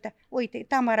 ăștia, uite,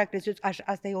 Tamara Crețulescu,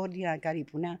 asta e ordinea care îi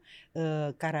punea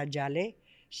Caragiale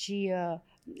și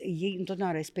ei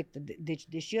întotdeauna respectă. Deci,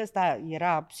 deși ăsta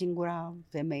era singura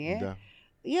femeie,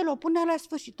 el o punea la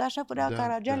sfârșit, așa făcea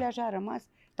Caragiale, așa a rămas,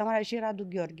 Tamara și Radu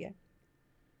Gheorghe.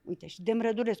 Uite, și de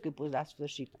Mrădulescu îi pus la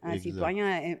sfârșit. Exact.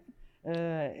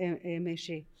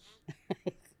 Emeșe.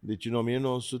 Deci în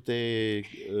 1900...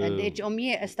 Deci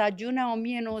stagiunea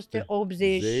 1981-82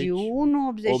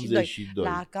 82.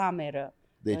 la cameră.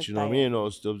 Deci în Ăsta e. 1981-82,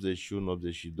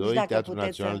 Dacă Teatrul puteți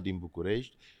Național să- din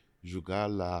București juca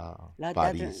la La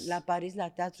Paris. la Paris, la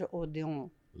Teatru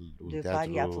Odeon. Un de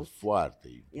teatru Paris a fost. foarte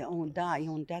important. E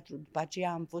un teatru. După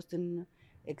aceea am fost în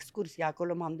excursie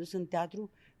acolo, m-am dus în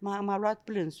teatru, m-a luat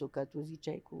plânsul, că tu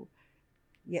ziceai cu...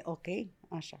 E ok?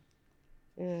 Așa.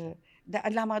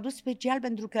 Dar l-am adus special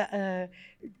pentru că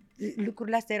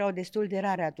lucrurile astea erau destul de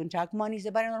rare atunci. Acum ni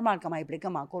se pare normal că mai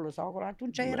plecăm acolo sau acolo.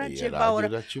 Atunci era ceva,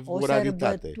 o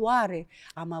sărbătoare.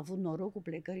 Am avut noroc cu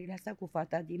plecările astea cu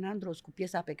Fata din Andros, cu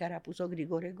piesa pe care a pus-o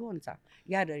Grigore Gonța.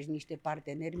 Iarăși niște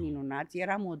parteneri minunați.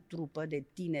 Eram o trupă de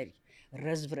tineri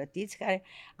răzvrătiți care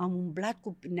am umblat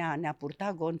ne-a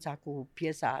purtat Gonța cu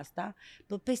piesa asta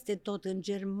peste tot, în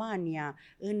Germania,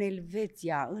 în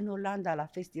Elveția, în Olanda la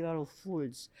Festivalul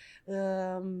Fools,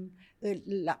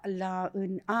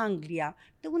 în Anglia,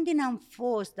 de unde ne-am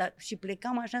fost și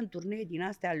plecam așa în turnee din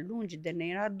astea lungi, de ne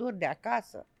era dor de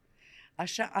acasă.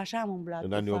 Așa am umblat în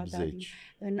cu anii Fata 80.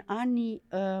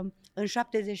 În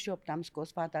 78 am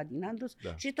scos Fata din Andros,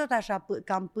 Da. și tot așa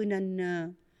cam până în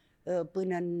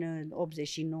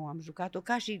 89 am jucat-o,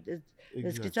 ca și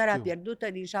Scrisoarea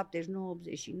pierdută din 79-89,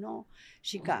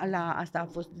 și asta a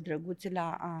fost drăguț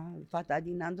la Fata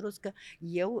din Andros, că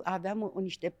eu aveam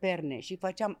niște perne și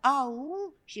făceam au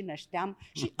și nășteam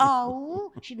și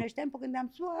au și nășteam pe când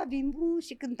am suavim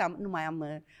și cântam. Nu mai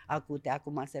am acute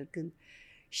acum să-l cânt.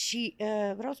 Și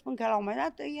vreau să spun că la un moment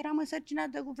dat eram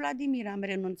însărcinată cu Vladimir, am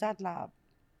renunțat la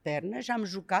pernă și am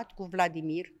jucat cu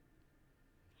Vladimir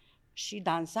și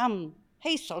dansam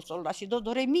Hei sol sol la și do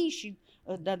do re mi și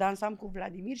dansam cu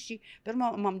Vladimir și pe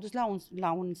urmă m-am dus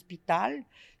la un spital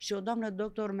și o doamnă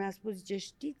doctor mi-a spus, zice,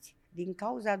 știți, din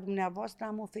cauza dumneavoastră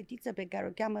am o fetiță pe care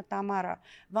o cheamă Tamara.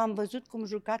 V-am văzut cum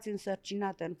jucați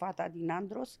însărcinată în Fata din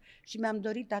Andros și mi-am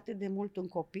dorit atât de mult un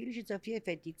copil și să fie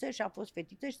fetiță și a fost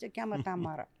fetiță și se cheamă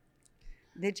Tamara.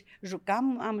 Deci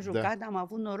am jucat, da. Am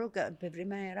avut noroc că pe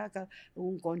vremea era că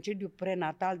un concediu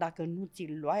prenatal, dacă nu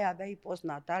ți-l luai, aveai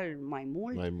postnatal mai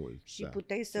mult și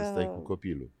puteai să stai cu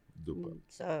copilul după.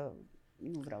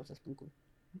 Nu vreau să spun cum.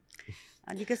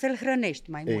 Adică să-l hrănești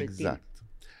mai mult timp. Exact.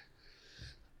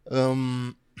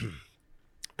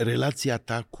 Relația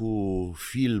ta cu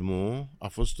filmul a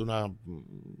fost una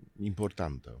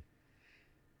importantă.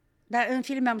 Dar în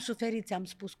film am suferit, ți-am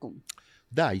spus cum.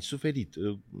 Da, ai suferit.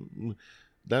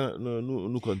 Dar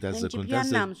nu contează.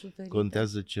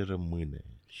 Contează ce rămâne.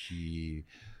 Și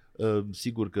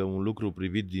sigur că un lucru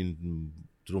privit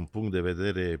dintr-un punct de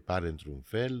vedere pare într-un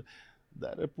fel,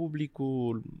 dar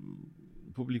publicul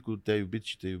te-a iubit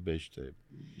și te iubește.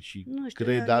 Și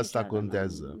cred asta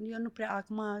contează. Eu nu prea,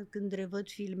 acum când revăd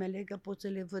filmele, că pot să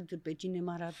le văd pe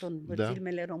Cinemaraton, văd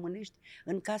filmele românești,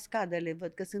 în cascadă le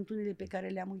văd, că sunt unele pe care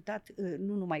le-am uitat,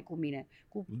 nu numai cu mine,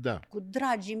 cu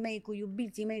dragii mei, cu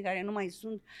iubiții mei care nu mai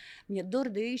sunt. Mi-e dor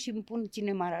de ei și îmi pun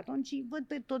Cinemaraton și văd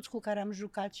pe toți cu care am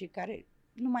jucat și care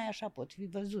numai așa pot fi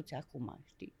văzuți acum,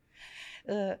 știi?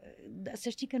 Să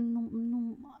știi că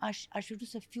nu aș vrea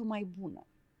să fiu mai bună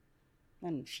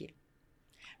în film.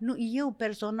 Eu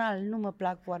personal nu mă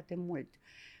plac foarte mult.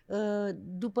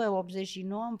 După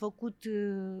 89 am făcut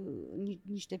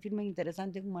niște filme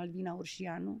interesante cu Malvina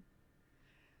Urșianu.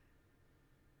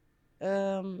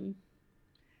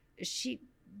 Și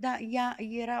da,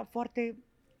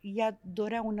 ea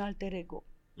dorea un alter ego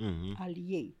al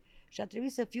ei și a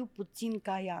trebuit să fiu puțin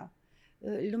ca ea.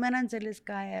 Lumea n-a înțeles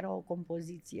că aia era o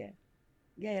compoziție.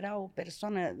 Ea era o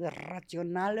persoană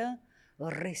rațională,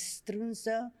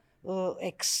 restrânsă,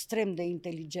 extrem de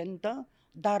inteligentă,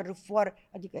 dar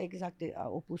adică exact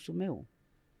opusul meu.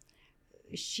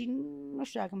 Și nu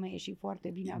știu dacă mi-a ieșit foarte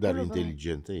bine acolo. Dar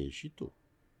inteligentă ești și tu.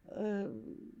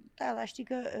 Da, dar știi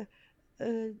că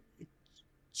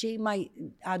cei mai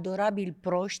adorabili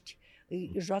proști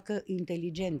joacă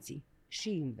inteligenții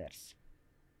și invers.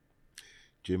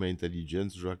 Cei mai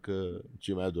inteligenți joacă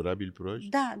cei mai adorabili proști?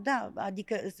 Da,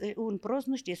 adică un prost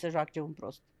nu știe să joace un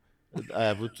prost. Ai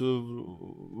avut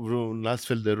vreun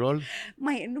astfel de rol?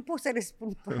 Nu pot să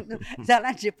răspund, dar la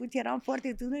început eram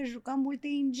foarte tânără, jucam multe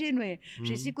ingenue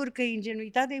și sigur că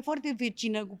ingenuitatea e foarte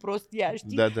vecină cu prostia,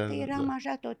 știi? Că eram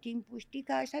așa tot timpul, știi,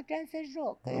 că așa trebuia să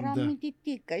joc, că eram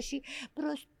mititică și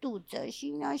prostuță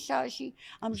și așa și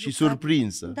am și jucat,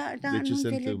 surprinsă de ce nu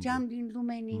înțelegeam din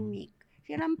lume nimic.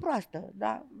 Și eram proastă,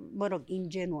 da? Mă rog,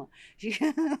 ingenuă. Și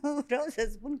vreau să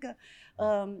spun că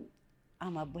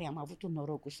am avut un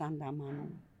noroc cu Sanda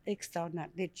Manu. extraordinar.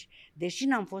 Deci, deși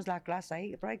n-am fost la clasa ei,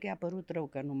 probabil că i-a părut rău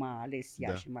că nu m-a ales ea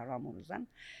Da. și m-a luat Muruzan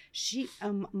și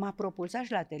m-a propulsat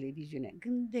și la televiziune.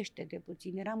 Gândește-te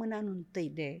puțin, eram în anul întâi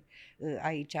de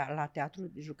aici la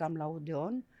teatru, jucam la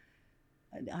Odeon,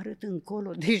 arăt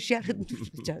încolo, deși arăt, nu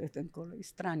știu ce arăt încolo, e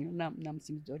straniu, n-am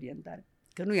simț de orientare.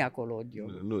 Că nu e acolo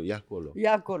Odeon. Nu, e acolo. E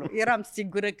acolo, eram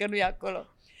sigură că nu e acolo.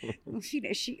 În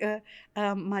fine, și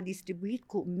m-a distribuit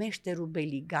cu Meșterul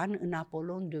Beligan în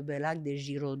Apollon de Belac de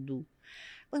Giraudoux.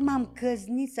 Păi m-am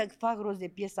căznit să fac rost de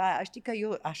piesa aia. Știi că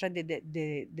eu, așa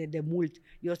de mult,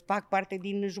 eu fac parte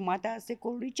din jumatea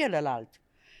secolului celălalt.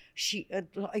 Și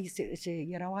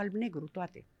erau alb-negru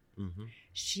toate.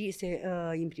 Și se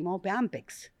imprimau pe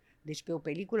Ampex. Deci pe o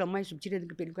peliculă mai subțire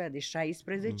decât pelicula de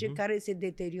 16, care se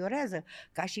deteriorează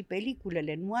ca și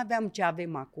peliculele. Nu aveam ce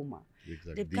avem acum.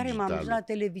 Exact, De care m-am dus la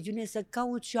televiziune să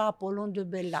caut și eu Apollon de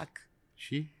Belac.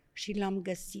 Și l-am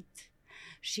găsit.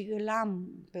 Și îl am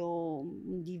pe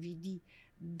un DVD,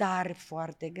 dar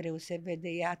foarte greu se vede,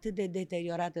 e atât de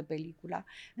deteriorată pelicula.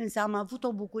 Însă am avut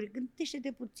o bucurie,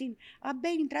 gândește-te puțin, abia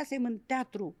intrasem în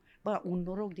teatru. Bă, un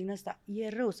noroc din ăsta, e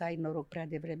rău să ai noroc prea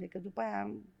devreme, că după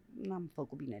aia n-am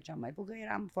făcut bine ce am mai făcut, că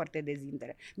eram foarte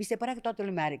dezintere. Mi se părea că toată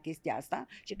lumea are chestia asta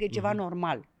și că e ceva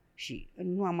normal și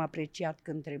nu am apreciat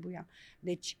când trebuia.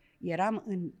 Deci eram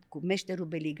cu Meșterul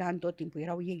Beligan, tot timpul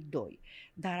erau ei doi,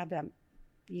 dar aveam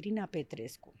Irina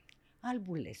Petrescu,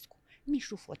 Albulescu,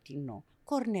 Mișu Fotino,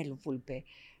 Cornel Vulpe,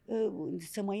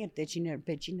 să mă ierte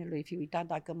pe cine l-o fi uitat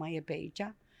dacă mai e pe aici.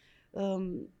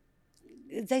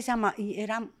 Îți dai seama,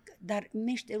 dar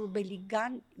Meșterul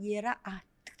Beligan era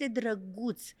atât de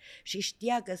drăguț și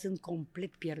știa că sunt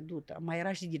complet pierdută. Mai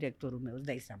era și directorul meu, îți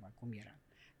dai seama cum era.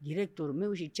 Directorul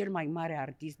meu și cel mai mare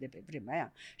artist de pe vremea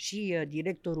aia și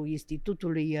directorul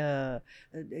Institutului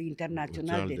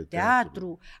Internațional de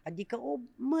Teatru, adică o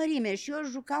mărime și eu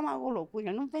jucam acolo cu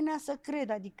el, nu venea să cred,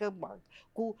 adică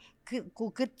cu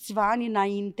câțiva ani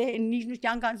înainte nici nu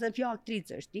știam că am să fiu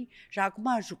actriță, știi? Și acum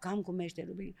jucam cu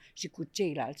Meșterul și cu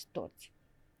ceilalți toți.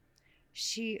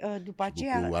 Și după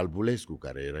aceea... Cu Albulescu,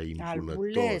 care era impunător.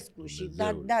 Albulescu și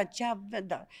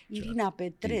Irina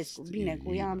Petrescu, bine,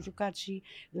 cu ea am jucat și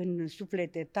în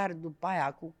Suflete tari, după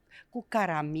aia cu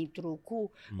Caramitru,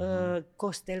 cu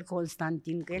Costel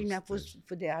Constantin, că el mi-a fost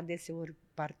de adeseori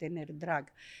partener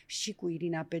drag, și cu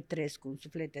Irina Petrescu în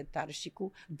Suflete tari și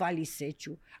cu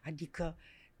Valiseciu, adică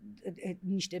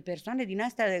niște persoane din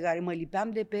astea de care mă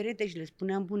lipeam de perete și le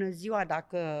spuneam bună ziua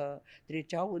dacă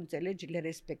treceau, înțelegi, le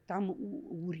respectam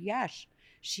uriaș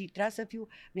și trebuia să fiu,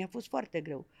 mi-a fost foarte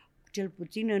greu, cel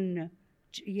puțin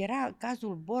era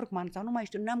cazul Borgman sau nu mai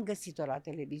știu, n-am găsit-o la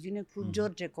televiziune cu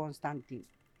George Constantin.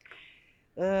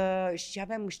 Și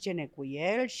aveam scene cu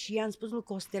el și i-am spus lui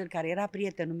Costel, care era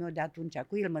prietenul meu de atunci,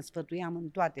 cu el mă sfătuiam în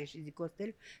toate și zic,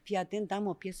 Costel, fii atent, am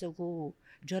o piesă cu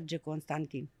George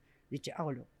Constantin. Zice,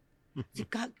 aoleu,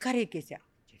 zic, care e chestia?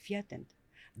 Zice, fii atent,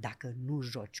 dacă nu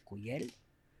joci cu el,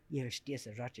 el știe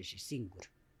să joace și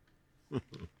singur.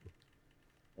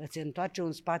 Îți întoarce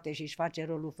în spate și își face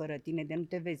rolul fără tine, de nu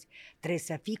te vezi. Trebuie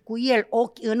să fii cu el,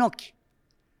 ochi în ochi.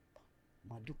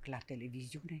 Mă duc la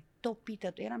televiziune,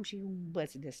 topită, eram și un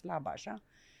băț de slab așa,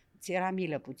 ți era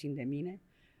milă puțin de mine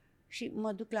și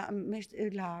mă duc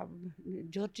la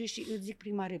George și îți zic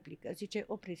prima replică, zice,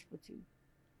 opriți puțin.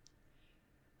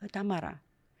 Tamara,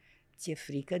 ți-e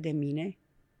frică de mine?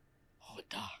 Oh,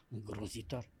 da,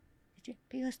 îngrozitor. Zice,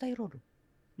 păi ăsta e rolul.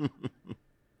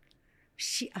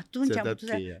 Și atunci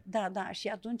și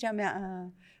atunci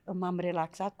m-am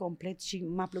relaxat complet și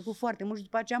m-a plăcut foarte mult și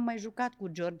după aceea am mai jucat cu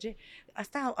George.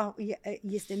 Asta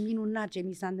este minunat ce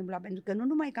mi s-a întâmplat, pentru că nu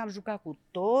numai că am jucat cu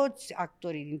toți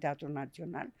actorii din Teatrul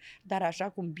Național, dar așa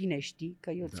cum bine știi,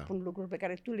 că eu îți spun lucruri pe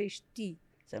care tu le știi,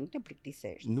 să nu te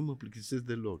plictisești. Nu mă plictisesc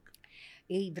deloc.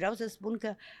 Ei, vreau să spun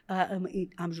că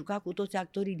am jucat cu toți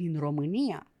actorii din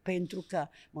România, pentru că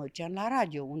mă duceam la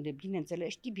radio, unde, bineînțeles,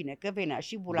 știi bine, că venea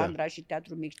și Bulandra, și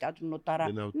Teatrul Mic, și Teatrul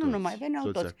Notara,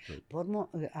 veneau toți.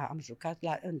 Am jucat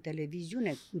în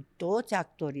televiziune, cu toți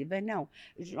actorii veneau.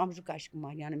 Am jucat și cu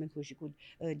Mariana Mecu, și cu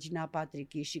Gina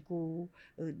Patrichi, și cu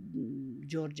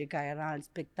George, care era în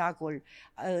spectacol,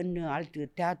 în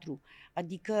alt teatru.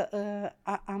 Adică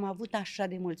am avut așa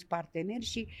de mulți parteneri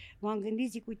și m-am gândit,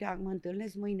 zic, uite, mă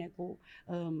întâlnesc mâine cu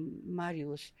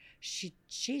Marius și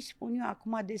ce spun eu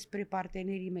acum despre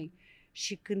partenerii mei?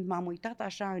 Și când m-am uitat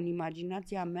așa în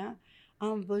imaginația mea,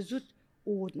 am văzut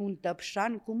un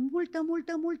tăpșan cu multă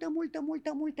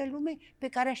lume pe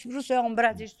care aș vrea să o iau în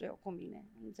brațe și să o iau cu mine.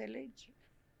 Înțelegi?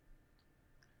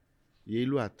 E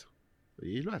luat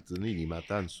în inima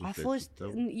ta, în sufletul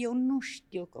tău. Eu nu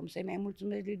știu cum să-i mai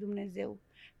mulțumesc lui Dumnezeu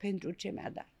pentru ce mi-a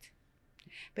dat.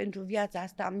 pentru viața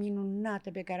asta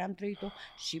minunată pe care am trăit-o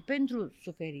și pentru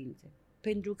suferințe.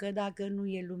 Pentru că dacă nu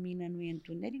e lumină, nu e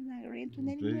întuneric, dacă nu e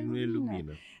întuneric, nu e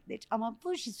lumină. Deci am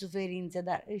avut și suferințe,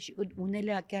 dar și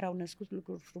unele chiar au născut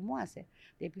lucruri frumoase.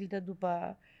 De pildă,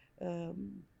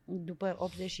 după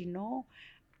 89,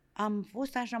 am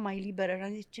fost așa mai liberă și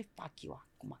am zis, ce fac eu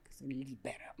acum că sunt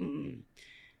liberă?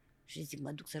 Și zic,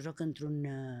 mă duc să joc într-un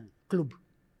club.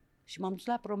 Și m-am dus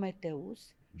la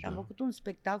Prometeus și am făcut un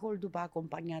spectacol după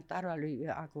acompaniatoarea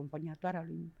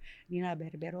lui Nina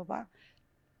Berberova,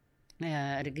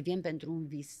 Requiem pentru un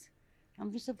vis. Am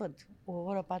vrut să văd o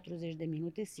oră 40 de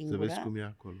minute singură. Să vezi cum e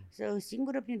acolo.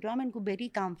 Singură printre oameni cu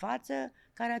berica în față,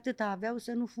 care atâta aveau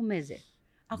să nu fumeze.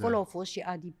 Acolo au fost și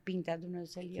Adi Pintea, Dumnezeu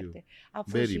să-l ierte.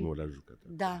 Berimul a jucat.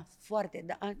 Da, foarte.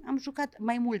 Da. Am jucat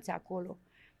mai mulți acolo.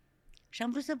 Și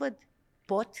am vrut să văd,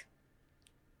 pot?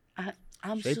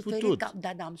 Am suferit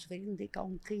am suferit ca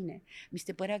un câine. Mi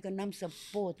se părea că n-am să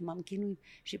pot, m-am chinuit.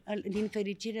 Și din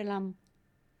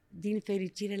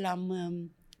fericire l-am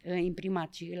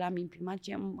imprimat și l-am imprimat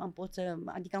și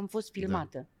am fost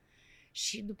filmată. Da.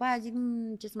 Și după aia zic,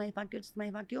 ce să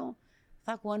mai fac eu?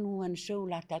 Fac one show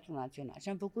la Teatrul Național. Și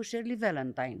am făcut Shirley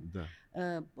Valentine,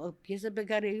 o piesă pe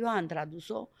care eu am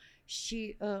tradus-o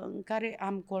și în care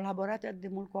am colaborat atât de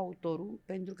mult cu autorul,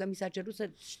 pentru că mi s-a cerut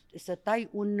să tai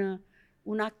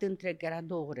un act întreg, că era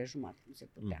 2 ore jumate, nu se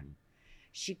putea.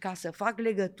 Și ca să fac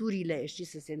legăturile și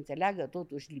să se înțeleagă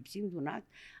totuși lipsind un act,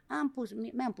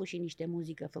 mi-am pus și niște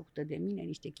muzică făcută de mine,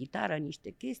 niște chitară, niște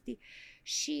chestii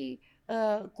și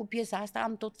cu piesa asta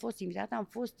am tot fost invitată. Am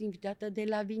fost invitată de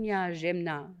Lavinia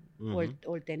Gemna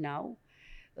Oltenau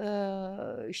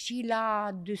și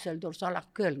la Düsseldorf sau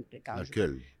la Köln, cred că. La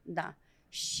Köln. Da.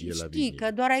 Și știi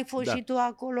că doar ai fost și tu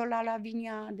acolo la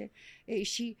Lavinia.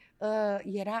 Și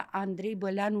era Andrei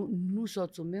Băleanu, nu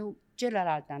soțul meu,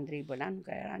 celălalt Andrei Băleanu,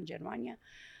 care era în Germania,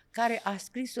 care a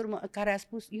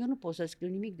spus, eu nu pot să scriu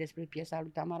nimic despre piesa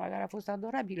lui Tamara, care a fost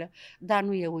adorabilă, dar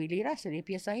nu e Willy Russell, e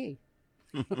piesa ei.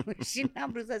 Și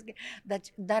n-am vrut să scriu.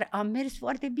 Dar a mers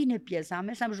foarte bine piesa,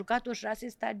 am jucat-o 6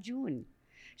 stagiuni.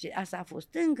 Și asta a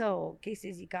fost încă o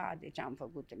chestie, zic, deci am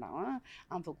făcut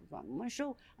un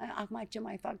show, acum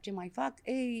ce mai fac?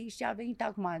 Ei, și a venit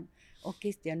acum o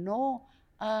chestie nouă,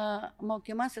 m-au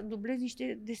chemat să dublez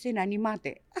niște desene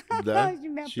animate. Da?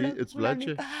 Și îți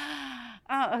place?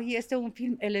 Este un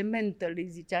film Elemental, îi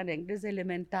zicea în engleză,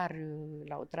 elementar,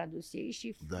 l-au tradus ei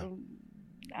și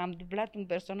am dublat un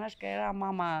personaj care era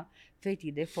mama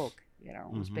fetii de foc. Era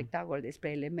un spectacol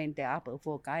despre elemente, apă,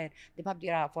 foc, aer. De fapt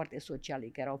era foarte social,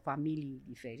 că erau familii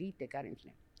diferite care, în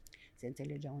fine, se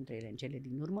înțelegeau între ele în cele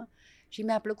din urmă. Și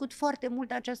mi-a plăcut foarte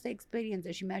mult această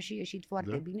experiență și mi-a și ieșit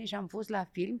foarte bine și am fost la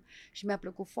film și mi-a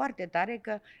plăcut foarte tare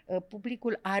că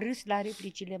publicul a râs la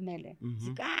replicile mele.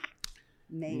 Zic,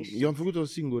 eu am făcut o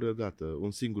singură dată,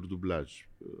 un singur dublaj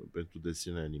pentru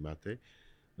desene animate.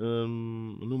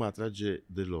 Nu mă atrage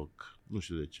deloc, nu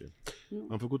știu de ce.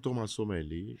 Am făcut Thomas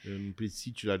O'Malley în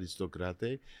Pisicile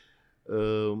Aristocrate.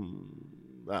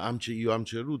 Eu am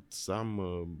cerut să am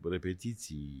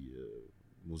repetiții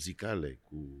muzicale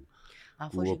cu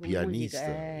o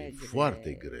pianistă.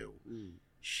 Foarte greu.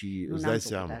 Și îți dai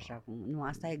seama. Nu,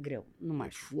 asta e greu. E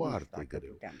foarte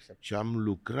greu. Și am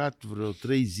lucrat vreo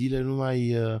 3 zile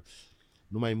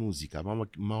numai muzica.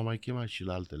 M-au mai chemat și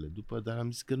la altele după, dar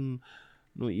am zis că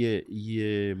nu, e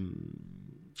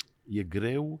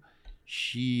greu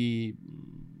și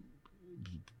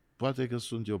poate că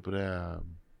sunt eu prea,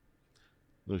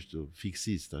 nu știu,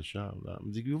 fixist, așa, dar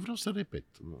zic, eu vreau să repet,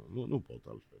 nu pot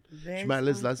altfel. Și mai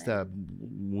ales la astea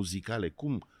muzicale,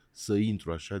 cum să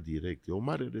intru așa direct? E o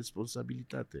mare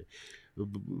responsabilitate.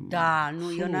 Da,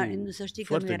 să știi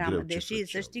că nu eram, deși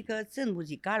să știi că sunt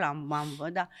muzical,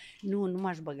 dar nu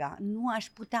m-aș băga, nu aș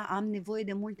putea, am nevoie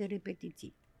de multe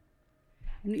repetiții.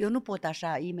 Eu nu pot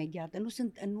așa imediat,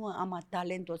 nu am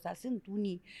talentul ăsta, sunt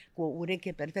unii cu o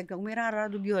ureche perfectă, cum era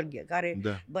Radu Gheorghe, care,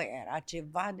 era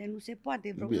ceva de nu se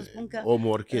poate, vreau să spun că...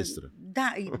 Omul orchestră.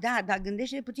 Da,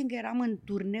 gândește puțin că eram în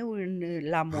turneu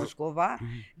la Moscova,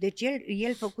 deci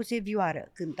el făcuse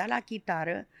vioară, cânta la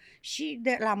chitară și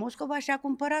de la Moscova și-a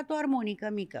cumpărat o armonică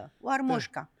mică, o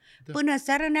armoșca. Da. Până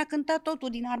seara ne-a cântat totul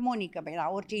din armonică, la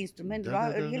orice instrument,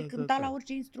 el cânta la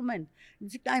orice instrument.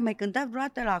 Zic, ai mai cântat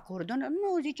vreodată la acordeon?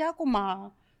 Nu, zice, acum,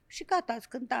 și gata, ați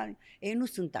cântat. Ei, nu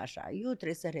sunt așa, eu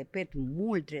trebuie să repet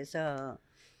mult, trebuie să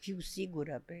fiu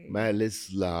sigură pe... Mai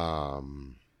ales la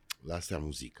astea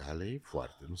muzicale,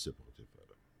 foarte, nu se poate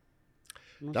fără.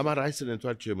 Tamara, hai să ne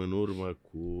întoarcem în urmă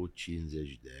cu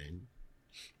 50 de ani,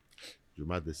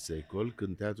 jumătate de secol,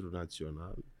 când Teatrul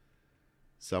Național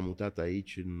s-a mutat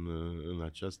aici, în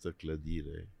această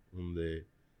clădire, unde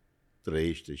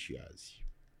trăiește și azi.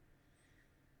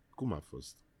 Cum a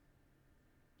fost?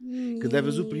 Când ai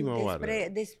văzut prima oară?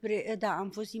 Da, am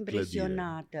fost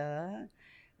impresionată.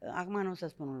 Acum nu o să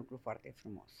spun un lucru foarte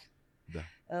frumos.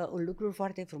 Da. Un lucru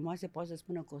foarte frumos se poate să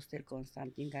spună Costel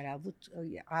Constantin, care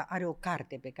are o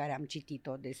carte pe care am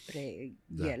citit-o despre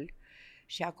el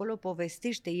și acolo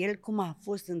povestește el cum a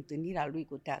fost întâlnirea lui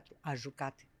cu teatru. A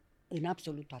jucat în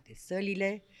absolut toate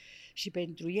sălile și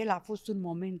pentru el a fost un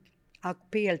moment,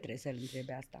 pe el trebuie să-l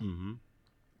întrebe asta.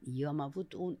 Eu am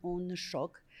avut un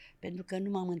șoc pentru că nu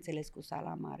m-am înțeles cu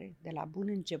sala mare. De la bun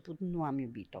început nu am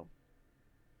iubit-o.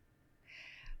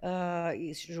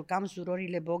 Jucam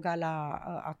Surorile Boga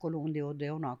acolo unde e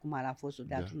Odeonul, acum la fostul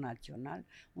Teatru Național,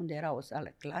 unde era o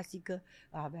sală clasică,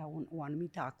 avea o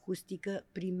anumită acustică,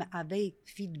 aveai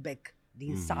feedback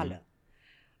din sală.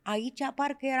 Aici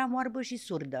parcă eram oarbă și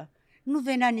surdă. Nu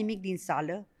venea nimic din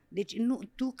sală, deci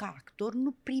tu ca actor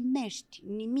nu primești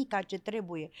nimic ce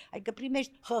trebuie. Adică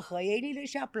primești hăhăielile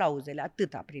și aplauzele,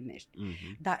 atâta primești.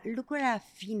 Dar lucrurile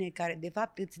fine care de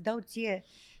fapt îți dau ție,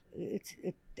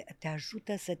 te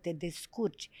ajută să te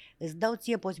descurci, îți dau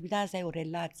ție posibilitatea să ai o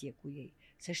relație cu ei,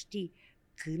 să știi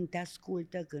când te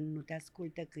ascultă, când nu te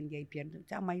ascultă, când i-ai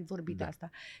pierdut. Am mai vorbit asta.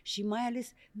 Și mai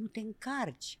ales nu te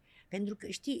încarci. Pentru că,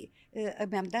 știi,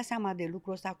 mi-am dat seama de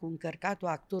lucrul ăsta cu încărcatul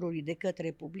actorului de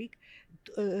către public,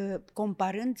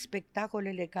 comparând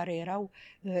spectacolele care erau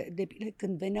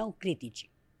când veneau critici.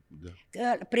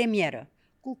 Premieră,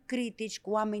 cu critici, cu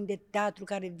oameni de teatru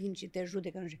care vin și te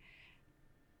judecă. Nu știu.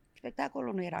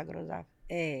 Spectacolul nu era grozav.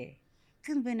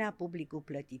 Când venea publicul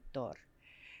plătitor,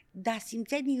 dar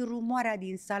simțeai din rumoarea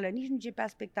din sală, nici nu începea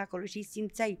spectacolul și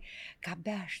simțeai că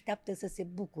abia așteaptă să se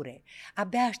bucure,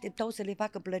 abia așteptau să le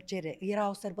facă plăcere, era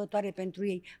o sărbătoare pentru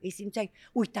ei, îi simțeai,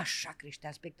 uite așa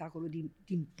creștea spectacolul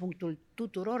din punctul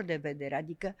tuturor de vedere,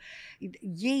 adică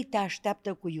ei te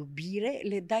așteaptă cu iubire,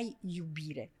 le dai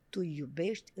iubire. Tu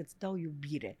iubești, îți dau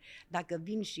iubire. Dacă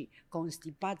vin și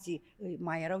constipații,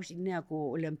 mai erau și din aia cu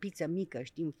o lămpiță mică,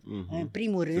 știm, în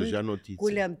primul rând, cu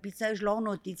lămpiță își luau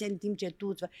notițe în timp ce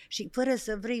tu și fără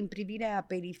să vrei, în privirea aia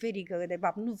periferică, de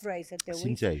fapt nu vrei să te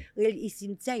uiți, îi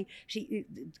simțeai și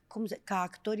ca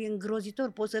actor e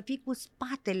îngrozitor, poți să fii cu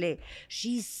spatele și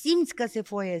îi simți că se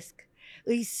foiesc,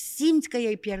 îi simți că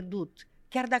i-ai pierdut.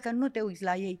 Chiar dacă nu te uiți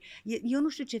la ei. Eu nu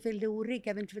știu ce fel de urechi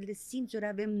avem, ce fel de simțuri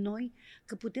avem noi,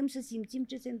 că putem să simțim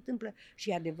ce se întâmplă. Și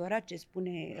e adevărat ce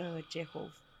spune Cehov,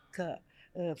 că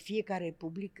fiecare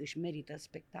public își merită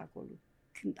spectacolul.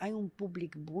 Când ai un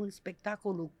public bun,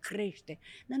 spectivul crește.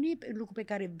 Dar nu e lucru pe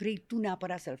care vrei tu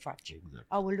neapărat să-l faci. Exact.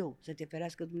 Aoleu, să te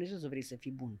ferească Dumnezeu să vrei să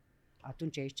fii bun.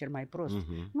 Atunci ești cel mai prost.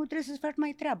 Nu trebuie să-ți faci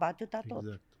mai treaba, atâta tot.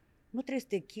 Nu trebuie să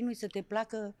te chinui să te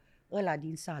placă ăla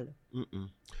din sală.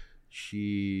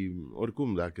 Și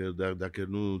oricum, dacă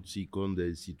nu ții cont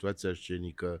de situația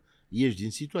scenică, ieși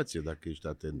din situație dacă ești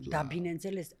atent la... Da,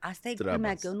 bineînțeles. Asta e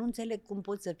culmea, că eu nu înțeleg cum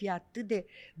poți să fii atât de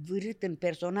vârât în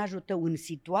personajul tău, în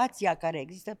situația care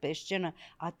există pe scenă,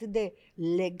 atât de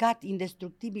legat,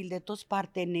 indestructibil de toți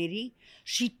partenerii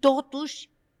și totuși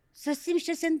să simți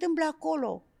ce se întâmplă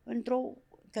acolo,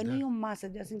 că nu e o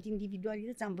masă, sunt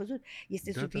individualități, am văzut,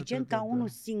 este suficient ca unul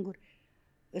singur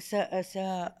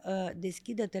să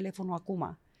deschidă telefonul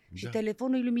acum și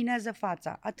telefonul iluminează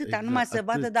fața. Atâta, numai să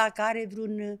vadă dacă are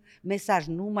vreun mesaj.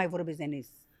 Nu mai vorbesc de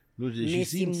și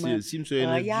simți o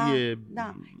energie...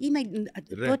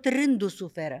 Tot rândul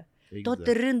suferă. Tot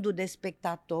rândul de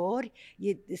spectatori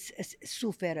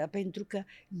suferă, pentru că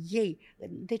ei...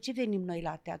 De ce venim noi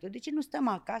la teatru? De ce nu stăm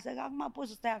acasă? Că acum poți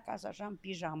să stai acasă așa în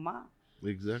pijama,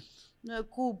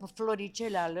 cu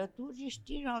floricele alături,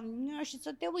 știi, și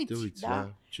să te uiți.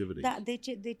 La ce vrei. Da,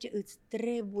 de ce îți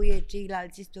trebuie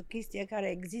ceilalți? Este o chestie care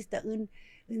există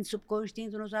în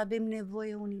subconștientul nostru. Avem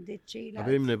nevoie unii de ceilalți.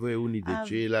 Avem nevoie unii de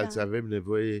ceilalți, avem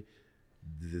nevoie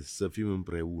să fim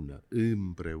împreună.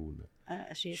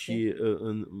 Și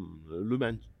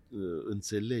lumea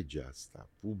înțelege asta,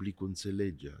 publicul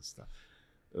înțelege asta.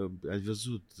 Ai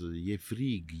văzut, e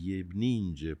frig, e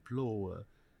ninge, plouă,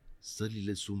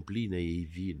 sălile sunt pline, ei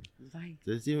vin.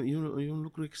 Deci e un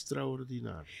lucru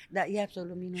extraordinar. Da, e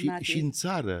absolut minunat. Și în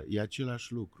țară e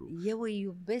același lucru. Eu îi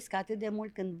iubesc atât de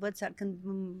mult când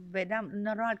vedeam,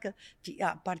 normal că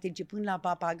participând la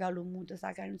Papagalul Mut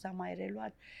ăsta, care nu s-a mai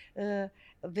reluat,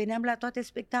 veneam la toate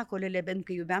spectacolele, pentru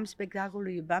că iubeam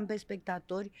spectacolul, iubeam pe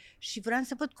spectatori și vreau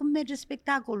să văd cum merge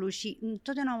spectacolul și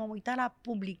întotdeauna m-am uitat la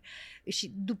public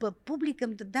și după public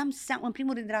îmi dădeam seama, în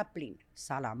primul rând era plin,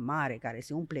 sala mare care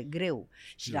se umple greu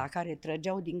și la care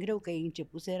trăgeau din greu, că ei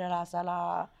începuseră la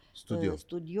sala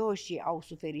studio și au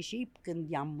suferit și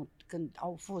când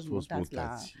au fost mutați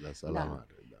la sala mare.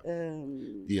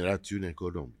 Din rațiuni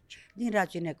economice. Din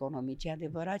rațiuni economice,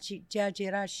 adevărat, și ceea ce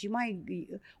era și mai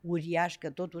uriaș, că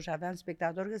totuși aveam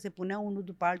spectatori, că se puneau unul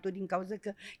după altul din cauza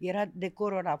că era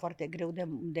decorul ăla foarte greu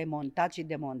de montat și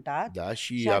demontat. Da,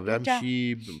 și aveam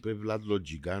și pe Vlad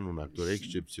Logigan, un actor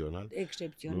excepțional.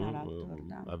 Excepțional actor,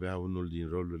 da. Avea unul din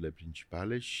rolurile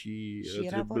principale și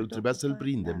trebuia să-l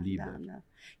prindem liber. Da.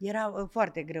 Era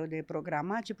foarte greu de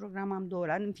programat și programam 2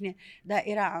 ori, în fine, dar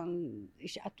era,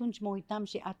 și atunci mă uitam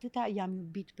și atâta i-am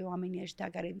iubit pe oamenii ăștia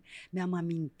care mi-am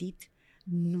amintit,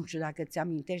 nu știu dacă ți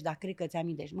amintești, dar cred că ți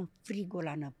amintești, frigul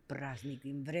ăla năprasnic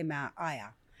din vremea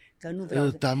aia. Că nu vreau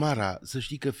Tamara, să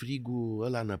știi că frigul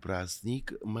ăla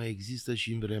năprasnic mai există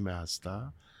și în vremea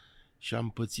asta și am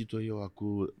pățit-o eu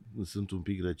acum, sunt un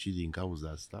pic răcit din cauza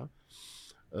asta,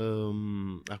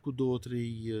 acum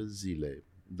 2-3 zile,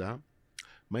 da?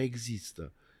 Mai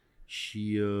există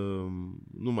și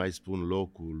nu mai spun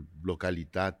locul,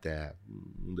 localitatea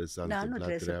unde s-a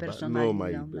întâmplat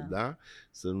treaba, da?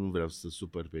 Să nu vreau să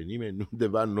supăr pe nimeni,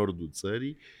 undeva în nordul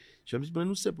țării. Și am zis,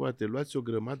 nu se poate, luați o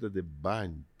grămadă de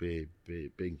bani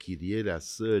pe închirierea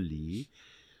sălii,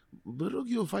 vă rog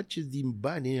eu, faceți din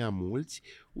banii ăia mulți,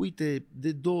 uite,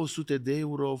 de 200 de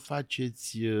euro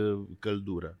faceți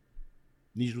căldură.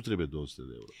 Nici nu trebuie 200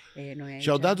 de euro. Și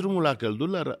au dat drumul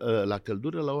la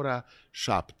căldură la ora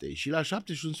 7 și la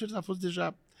 7 și un sfert a fost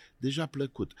deja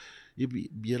plăcut.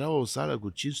 Era o sală cu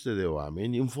 500 de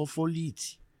oameni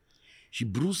înfofoliți și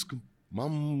brusc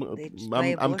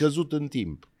am căzut în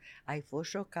timp. Ai fost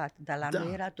șocat, dar la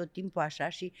noi era tot timpul așa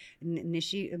și ne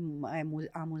și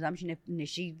amuzam și ne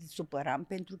și supăram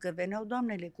pentru că veneau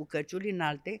doamnele cu căciuli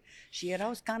înalte și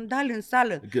erau scandal în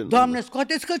sală. Doamnă,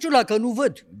 scoateți căciula că nu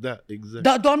văd. Da, exact.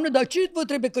 Da, doamnă, dar ce vă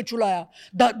trebuie căciula aia?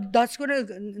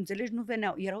 Înțelegi, nu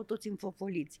veneau, erau toți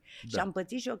înfofoliți. Da. Și am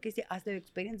pățit și o chestie, asta e o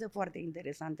experiență foarte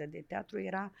interesantă de teatru,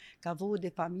 era ca vouă de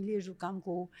familie, jucam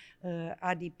cu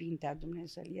Adi Pintea, Dumnezeu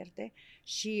să-l ierte,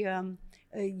 și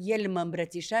el mă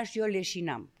îmbrățișa și eu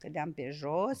leșinam, cădeam pe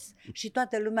jos și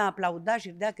toată lumea aplauda și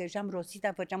vedea că ieșeam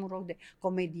rosită, făceam un rol de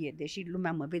comedie, deși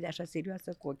lumea mă vede așa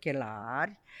serioasă cu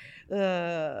ochelari.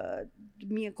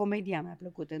 Mie comedia mi-a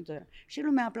plăcut întotdeauna. Și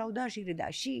lumea aplauda și râdea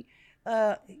și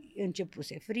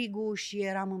începuse frigul și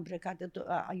eram îmbrăcată,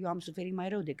 eu am suferit mai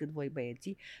rău decât voi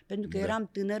băieții, pentru că eram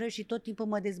tânără și tot timpul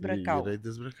mă dezbrăcau. Erai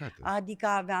dezbrăcată. Adică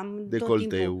aveam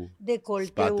decolteu,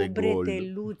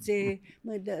 breteluțe,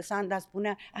 Sanda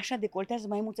spunea, așa decoltează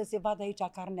mai mult să se vadă aici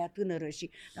carnea tânără și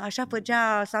așa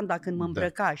făcea Sanda când mă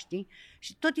îmbrăca, știi?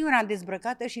 Și tot timpul eram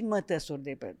dezbrăcată și în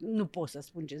mătăsuri nu pot să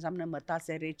spun ce înseamnă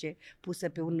mătase rece pusă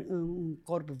pe un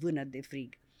corp vână de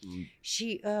frig.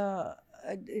 Și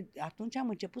atunci am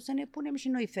început să ne punem și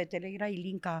noi fetele. Era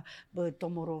Ilinca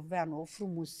Tomoroveanu, o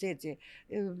frumusețe.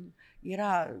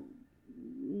 Era,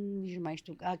 nici nu mai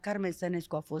știu, Carmen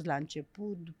Sănescu a fost la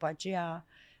început, după aceea,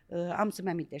 am să-mi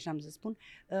amintesc, am să spun,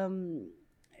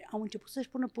 au început să-și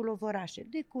pună pulovărașe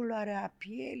de culoarea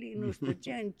pielii, nu știu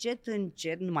ce,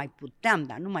 încet, nu mai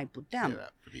puteam.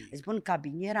 Îți spun,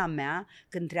 cabiniera mea,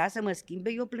 când trebuia să mă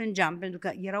schimbe, eu plângeam, pentru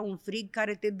că era un frig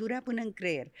care te durea până în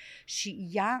creier. Și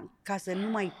ea, ca să nu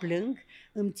mai plâng,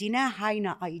 îmi ținea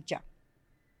haina aici.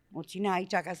 O ținea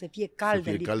aici ca să fie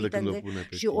caldă,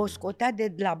 și o scotea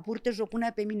de la burtă și o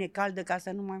punea pe mine caldă ca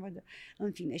să nu mai vadă.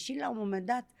 În fine, și la un moment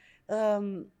dat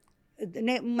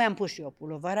mi-am pus și eu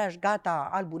pulovăraș, gata,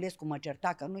 Albulescu mă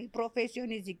certa că nu-i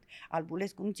profesionist, zic,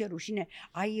 Albulescu, nu ți-e rușine,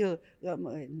 ai,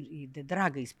 de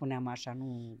dragă îi spuneam așa,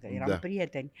 nu, că eram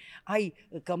prieteni, ai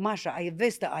cămașă, ai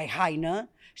vestă, ai haină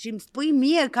și îmi spui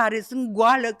mie care sunt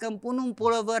goală că îmi pun un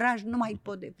pulovăraș, nu mai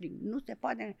pot de frig, nu se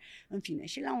poate, în fine.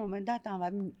 Și la un moment dat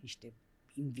aveam niște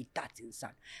invitați în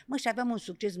sală. Și aveam un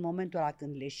succes în momentul ăla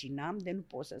când leșinam, de nu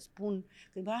pot să spun,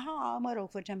 când, mă rog,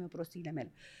 făceam eu prostiile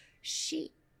mele.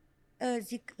 Și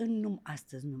zic,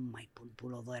 astăzi nu mai pun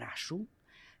pulovărașul,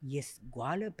 ies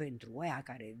goală pentru aia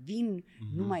care vin,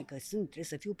 numai că trebuie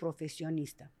să fiu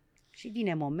profesionistă. Și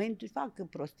vine momentul, fac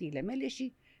prostiile mele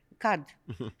și cad.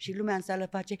 Și lumea în sală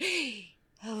face,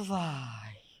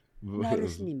 vai, n-a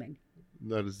râs nimeni.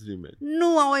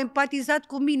 Nu au empatizat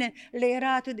cu mine, le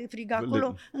era atât de frig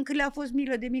acolo, încât le-a fost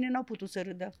milă de mine, n-au putut să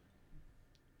râdă.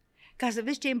 Ca să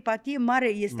vezi ce empatie mare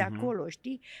este acolo,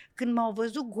 știi? Când m-au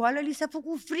văzut goală, li s-a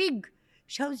făcut frig.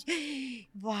 Și au zis,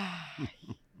 vai,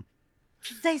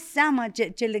 îți dai seama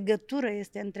ce legătură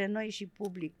este între noi și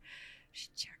public. Și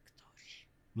ce actori.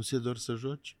 Nu ți-e dor să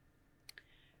joci?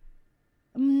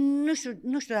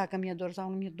 Nu știu dacă mi-e dor sau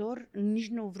nu mi-e dor. Nici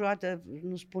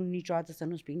nu spun niciodată să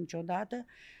nu spui niciodată.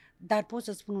 Dar pot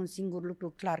să spun un singur lucru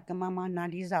clar, că m-am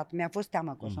analizat. Mi-a fost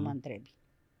teamă că o să mă întrebi.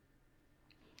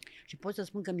 Și pot să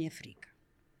spun că mi-e frică.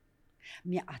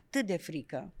 Mi-e atât de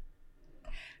frică.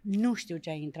 Nu știu ce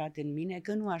a intrat în mine,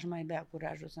 că nu aș mai bea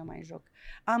curajul să mai joc.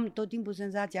 Am tot timpul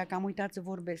senzația că am uitat să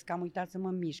vorbesc, că am uitat să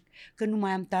mă mișc, că nu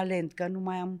mai am talent, că nu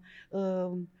mai am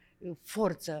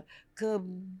forță, că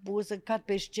o să cad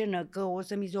pe scenă, că o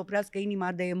să mi se oprească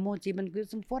inima de emoții, pentru că eu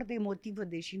sunt foarte emotivă,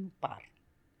 deși nu par.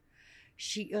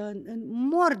 Și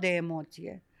mor de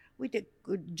emoție. Uite,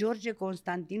 George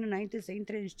Constantin, înainte să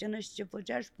intre în scenă, și ce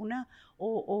făcea, își punea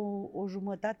o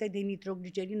jumătate de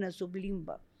nitroglicerină sub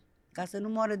limbă, ca să nu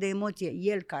moară de emoție.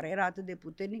 El, care era atât de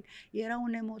puternic, era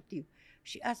un emotiv.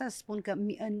 Și asta spun că,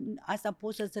 asta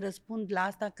pot să-ți răspund la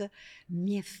asta, că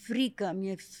mi-e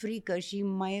frică și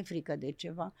mai e frică de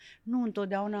ceva. Nu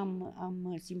întotdeauna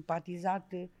am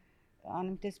simpatizat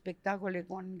anumite spectacole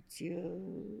cu anumiți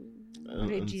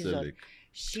regizori. Înțeleg.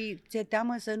 Și ți-e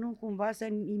teamă să nu cumva să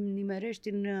nimerești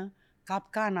în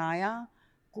capcana aia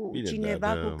cu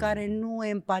cineva cu care nu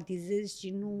empatizezi și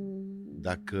nu...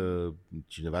 Dacă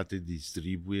cineva te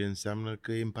distribuie, înseamnă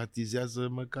că empatizează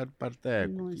măcar partea aia.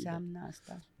 Nu înseamnă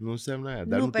asta. Nu înseamnă aia.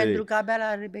 Dar nu pentru că abia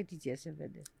la repetiție se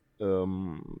vede.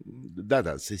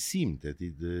 Da, se simte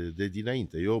de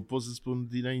dinainte. Eu pot să spun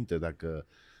dinainte dacă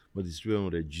mă distribuie un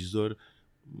regizor,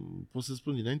 pot să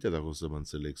spun dinainte dacă o să mă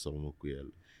înțeleg sau nu cu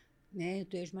el.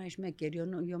 Tu ești mai șmecher,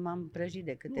 eu m-am prăjit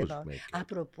de câteva.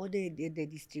 Apropo de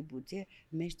distribuție,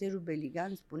 meșterul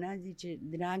Beligan spunea, zice,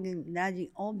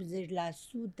 dragii,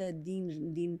 80%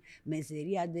 din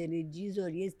meseria de regizor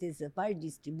este să faci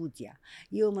distribuția.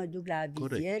 Eu mă duc la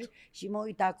avizier și mă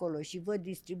uit acolo și văd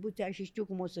distribuția și știu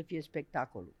cum o să fie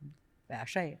spectacolul. Păi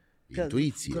așa e. Că,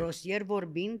 intuiție. Grosier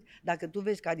vorbind, dacă tu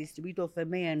vezi că a distribuit o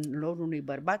femeie în locul unui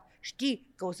bărbat, știi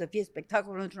că o să fie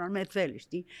spectacolul într-un anume fel,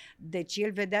 știi? Deci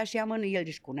el vedea și el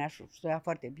își știa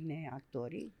foarte bine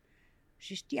actorii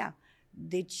și știa.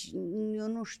 Deci eu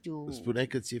nu știu... Spuneai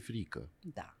că ți-e frică.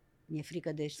 Da. Mi-e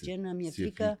frică de scenă, mi-e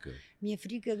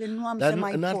frică că nu am Dar să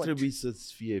mai pot. Dar n-ar trebui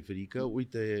să-ți fie frică.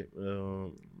 Uite,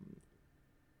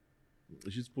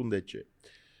 și spun de ce.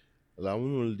 La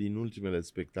unul din ultimele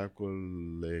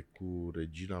spectacole cu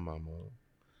Regina Mamă,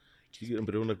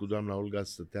 împreună cu doamna Olga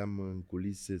stăteam în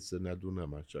culise să ne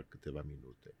adunăm așa câteva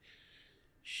minute.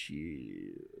 Și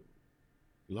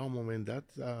la un moment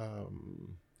dat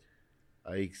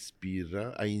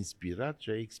a inspirat și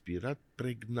a expirat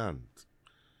pregnant.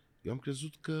 Eu am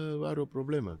crezut că are o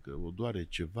problemă, că o doare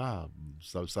ceva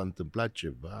sau s-a întâmplat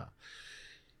ceva.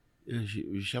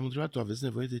 Și am întrebat-o, aveți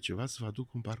nevoie de ceva să vă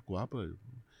aduc un par cu apă?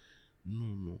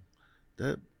 Nu.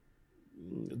 Dar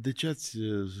de ce ați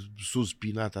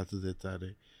suspinat atât de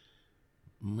tare?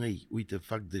 Măi, uite,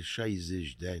 fac de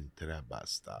 60 de ani treaba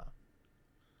asta.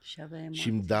 Și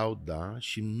îmi dau da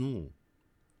și nu.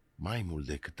 Mai mult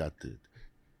decât atât.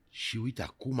 Și uite,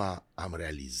 acum am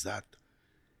realizat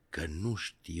că nu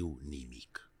știu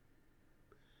nimic.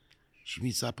 Și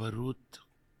mi s-a părut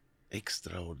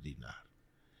extraordinar.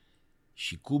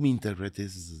 Și cum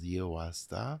interpretez eu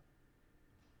asta?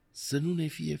 Să nu ne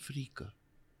fie frică.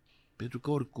 Pentru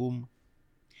că oricum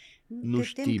nu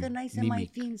știm nimic. Că n-ai să mai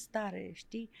fii în stare,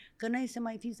 știi? Că n-ai să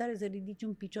mai fii în stare să ridici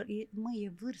un picior. E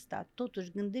vârsta,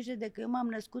 totuși. Gândește-te că eu m-am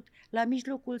născut la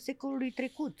mijlocul secolului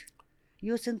trecut.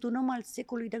 Eu sunt un om al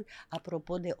secolului trecut.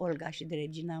 Apropo de Olga și de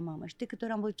Regina Mamă, știi câte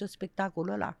ori am văzut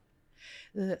spectacolul ăla?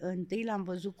 Întâi l-am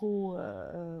văzut cu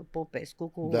Popescu,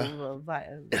 cu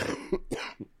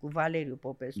Valeriu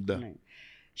Popescu. Da.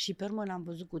 Și pe urmă l-am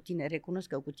văzut cu tine, recunosc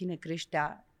că cu tine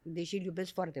creștea, deși îl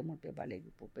iubesc foarte mult pe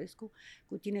Valeriu Popescu,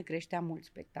 cu tine creștea mult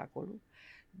spectacolul,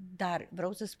 dar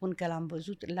vreau să spun că l-am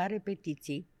văzut la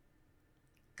repetiții,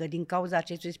 că din cauza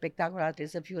acestui spectacol a trebuit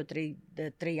să fiu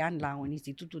 3 ani la un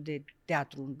institutul de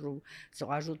teatru să o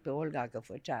ajut pe Olga că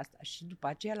făcea asta și după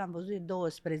aceea l-am văzut de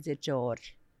 12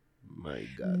 ori. My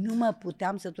God. Nu mă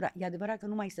puteam sătura. E adevărat că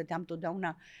nu mai stăteam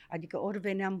totdeauna, adică ori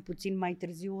veneam puțin mai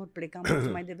târziu, ori plecam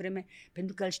puțin mai devreme,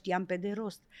 pentru că îl știam pe de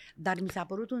rost. Dar mi s-a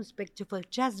părut un ce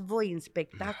făceați voi în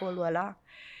spectacolul ăla,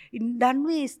 dar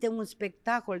nu este un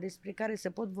spectacol despre care să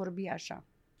pot vorbi așa.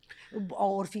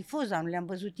 Or fi fost, dar nu le-am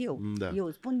văzut eu. Da.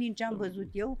 Eu spun din ce am văzut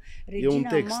eu, Regina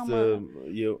Mamă...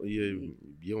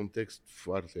 E un text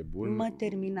foarte bun. Mă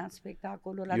termina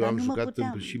spectacolul ăla, eu dar am nu mă jucat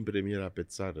puteam. și în premiera pe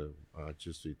țară a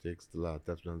acestui text la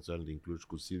Teatrul Național din Cluj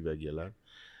cu Silvia Ghelan.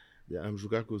 Am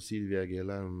jucat cu Silvia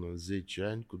Ghelan 10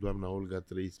 ani, cu doamna Olga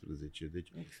 13.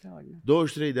 Deci Extraordinar.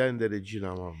 23 de ani de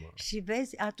regina mamă. Și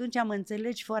vezi, atunci am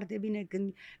înțelegi foarte bine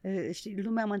când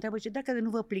lumea mă întreabă, dacă nu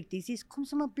vă plictisiți, cum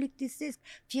să mă plictisesc?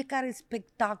 Fiecare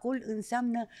spectacol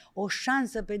înseamnă o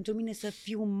șansă pentru mine să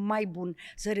fiu mai bun,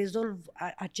 să rezolv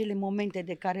acele momente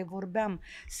de care vorbeam,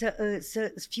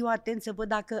 să fiu atent, să văd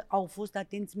dacă au fost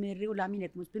atenți mereu la mine.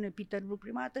 Cum spune Peter Brook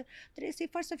prima dată, trebuie să-i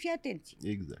faci să fie atenți.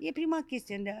 Exact. E prima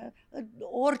chestie,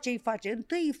 orice îi face,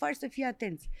 întâi îi faci să fie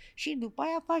atenți și după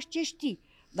aia faci ce știi.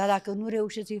 Dar dacă nu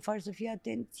reușești să-i faci să fie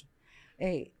atenți,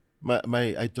 ei...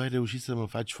 Tu ai reușit să mă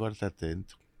faci foarte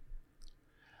atent.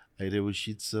 Ai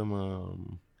reușit să mă...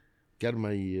 Chiar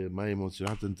m-a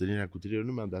emoționat întâlnirea cu tine. Eu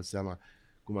nu mi-am dat seama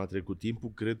cum a trecut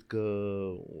timpul. Cred că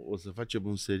o să facem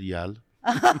un serial.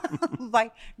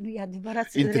 Vai, nu e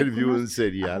adevărat. Interviu în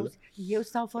serial. Auzi, eu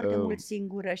stau foarte mult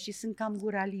singură și sunt cam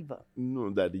guralivă. Nu,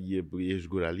 dar ești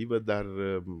guralivă, dar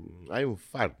ai un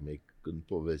farmec când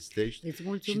povestești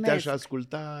și te-aș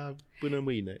asculta până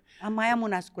mâine. Mai am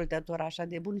un ascultător așa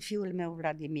de bun, fiul meu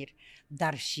Vladimir,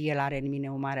 dar și el are în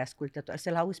mine un mare ascultător.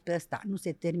 Să-l auzi pe ăsta, nu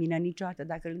se termină niciodată.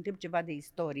 Dacă îl întreb ceva de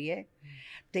istorie,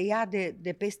 te ia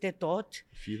de peste tot.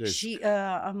 Firesc. Și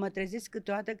mă trezesc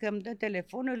câteodată că îmi dă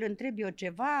telefonul, îl întreb eu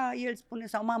ceva, el spune,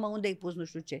 sau mamă, unde ai pus nu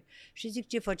știu ce? Și zic,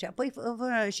 ce făcea? Păi,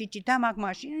 și citeam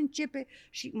acum și începe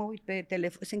și mă uit pe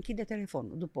telefon, se închide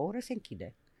telefonul, după o oră se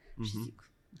închide. Și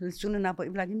zic, îl sun înapoi,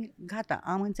 Vladimir, gata,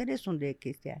 am înțeles unde e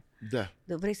chestia aia. Da.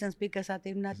 Dar vrei să-mi spui că s-a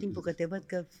terminat timpul, că te văd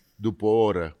că... După o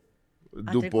oră.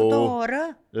 A trecut o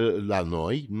oră? La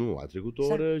noi, nu, a trecut o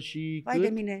oră și... Vai de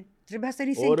mine, trebuia să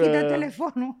ni se închidă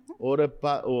telefonul.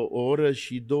 O oră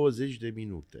și 20 de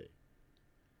minute.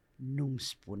 Nu-mi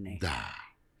spune.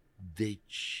 Da,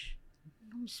 deci...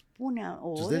 Nu-mi spune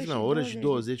o oră și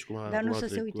 20 cum a Dar nu să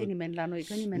se uite nimeni la noi,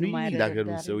 că nimeni nu mai are dacă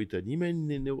răbdare. Nu se uită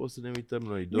nimeni, o să ne uităm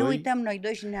noi doi. Ne uităm noi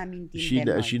doi și ne amintim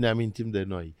de noi. Și ne amintim de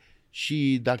noi.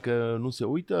 Și dacă nu se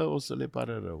uită, o să le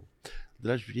pară rău.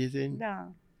 Dragi prieteni,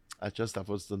 da. Aceasta a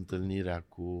fost întâlnirea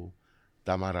cu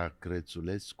Tamara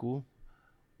Crețulescu,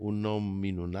 un om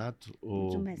minunat,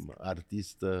 o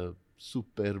artistă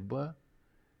superbă,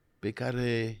 pe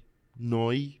care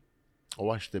noi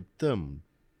o așteptăm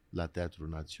la Teatrul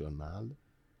Național,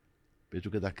 pentru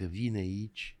că dacă vine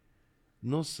aici,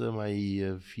 nu o să mai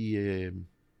fie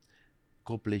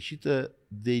copleșită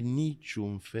de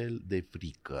niciun fel de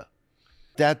frică.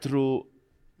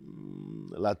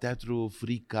 La teatru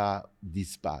frica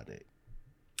dispare.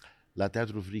 La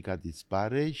teatru frica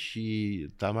dispare și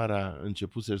Tamara,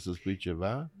 începuse să spui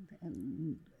ceva?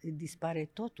 Dispare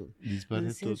totul. Dispare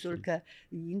în sensul totul. că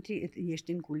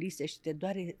ești în culise și te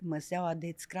doare măseaua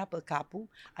de-ți crapă capul,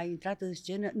 ai intrat în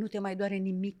scenă, nu te mai doare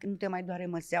nimic, nu te mai doare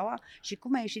măseaua și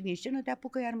cum ai ieșit din scenă, te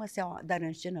apucă iar măseaua, dar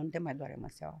în scenă nu te mai doare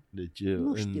măseaua. Deci,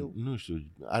 Nu știu,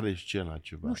 are scena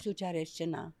ceva. Nu știu ce are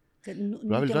scena. Că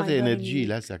probabil toate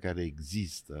energiile astea care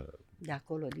există de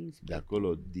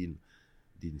acolo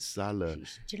din sală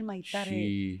și cel mai tare...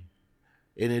 și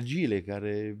energiile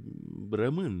care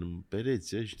rămân în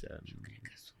pereții ăștia. Eu cred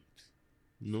că sunt.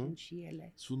 Nu? Sunt și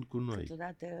ele. Sunt cu noi.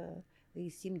 Câteodată îi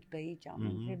simt pe aici. Mă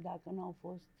întreb dacă nu au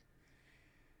fost...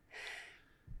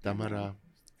 Tamara,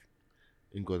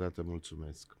 încă o dată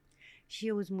mulțumesc. Și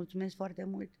eu îți mulțumesc foarte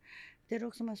mult. Te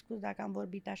rog să mă scuzi dacă am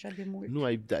vorbit așa de mult. Nu,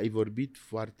 ai vorbit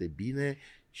foarte bine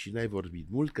și n-ai vorbit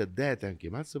mult, că de-aia te-am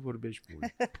chemat să vorbești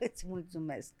mult.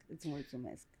 Îți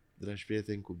mulțumesc. Dragi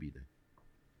prieteni, cu bine.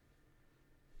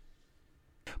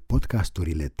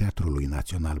 Podcasturile Teatrului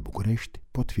Național București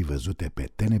pot fi văzute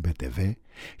pe TNB TV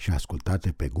și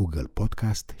ascultate pe Google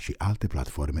Podcast și alte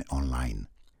platforme online.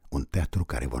 Un teatru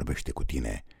care vorbește cu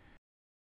tine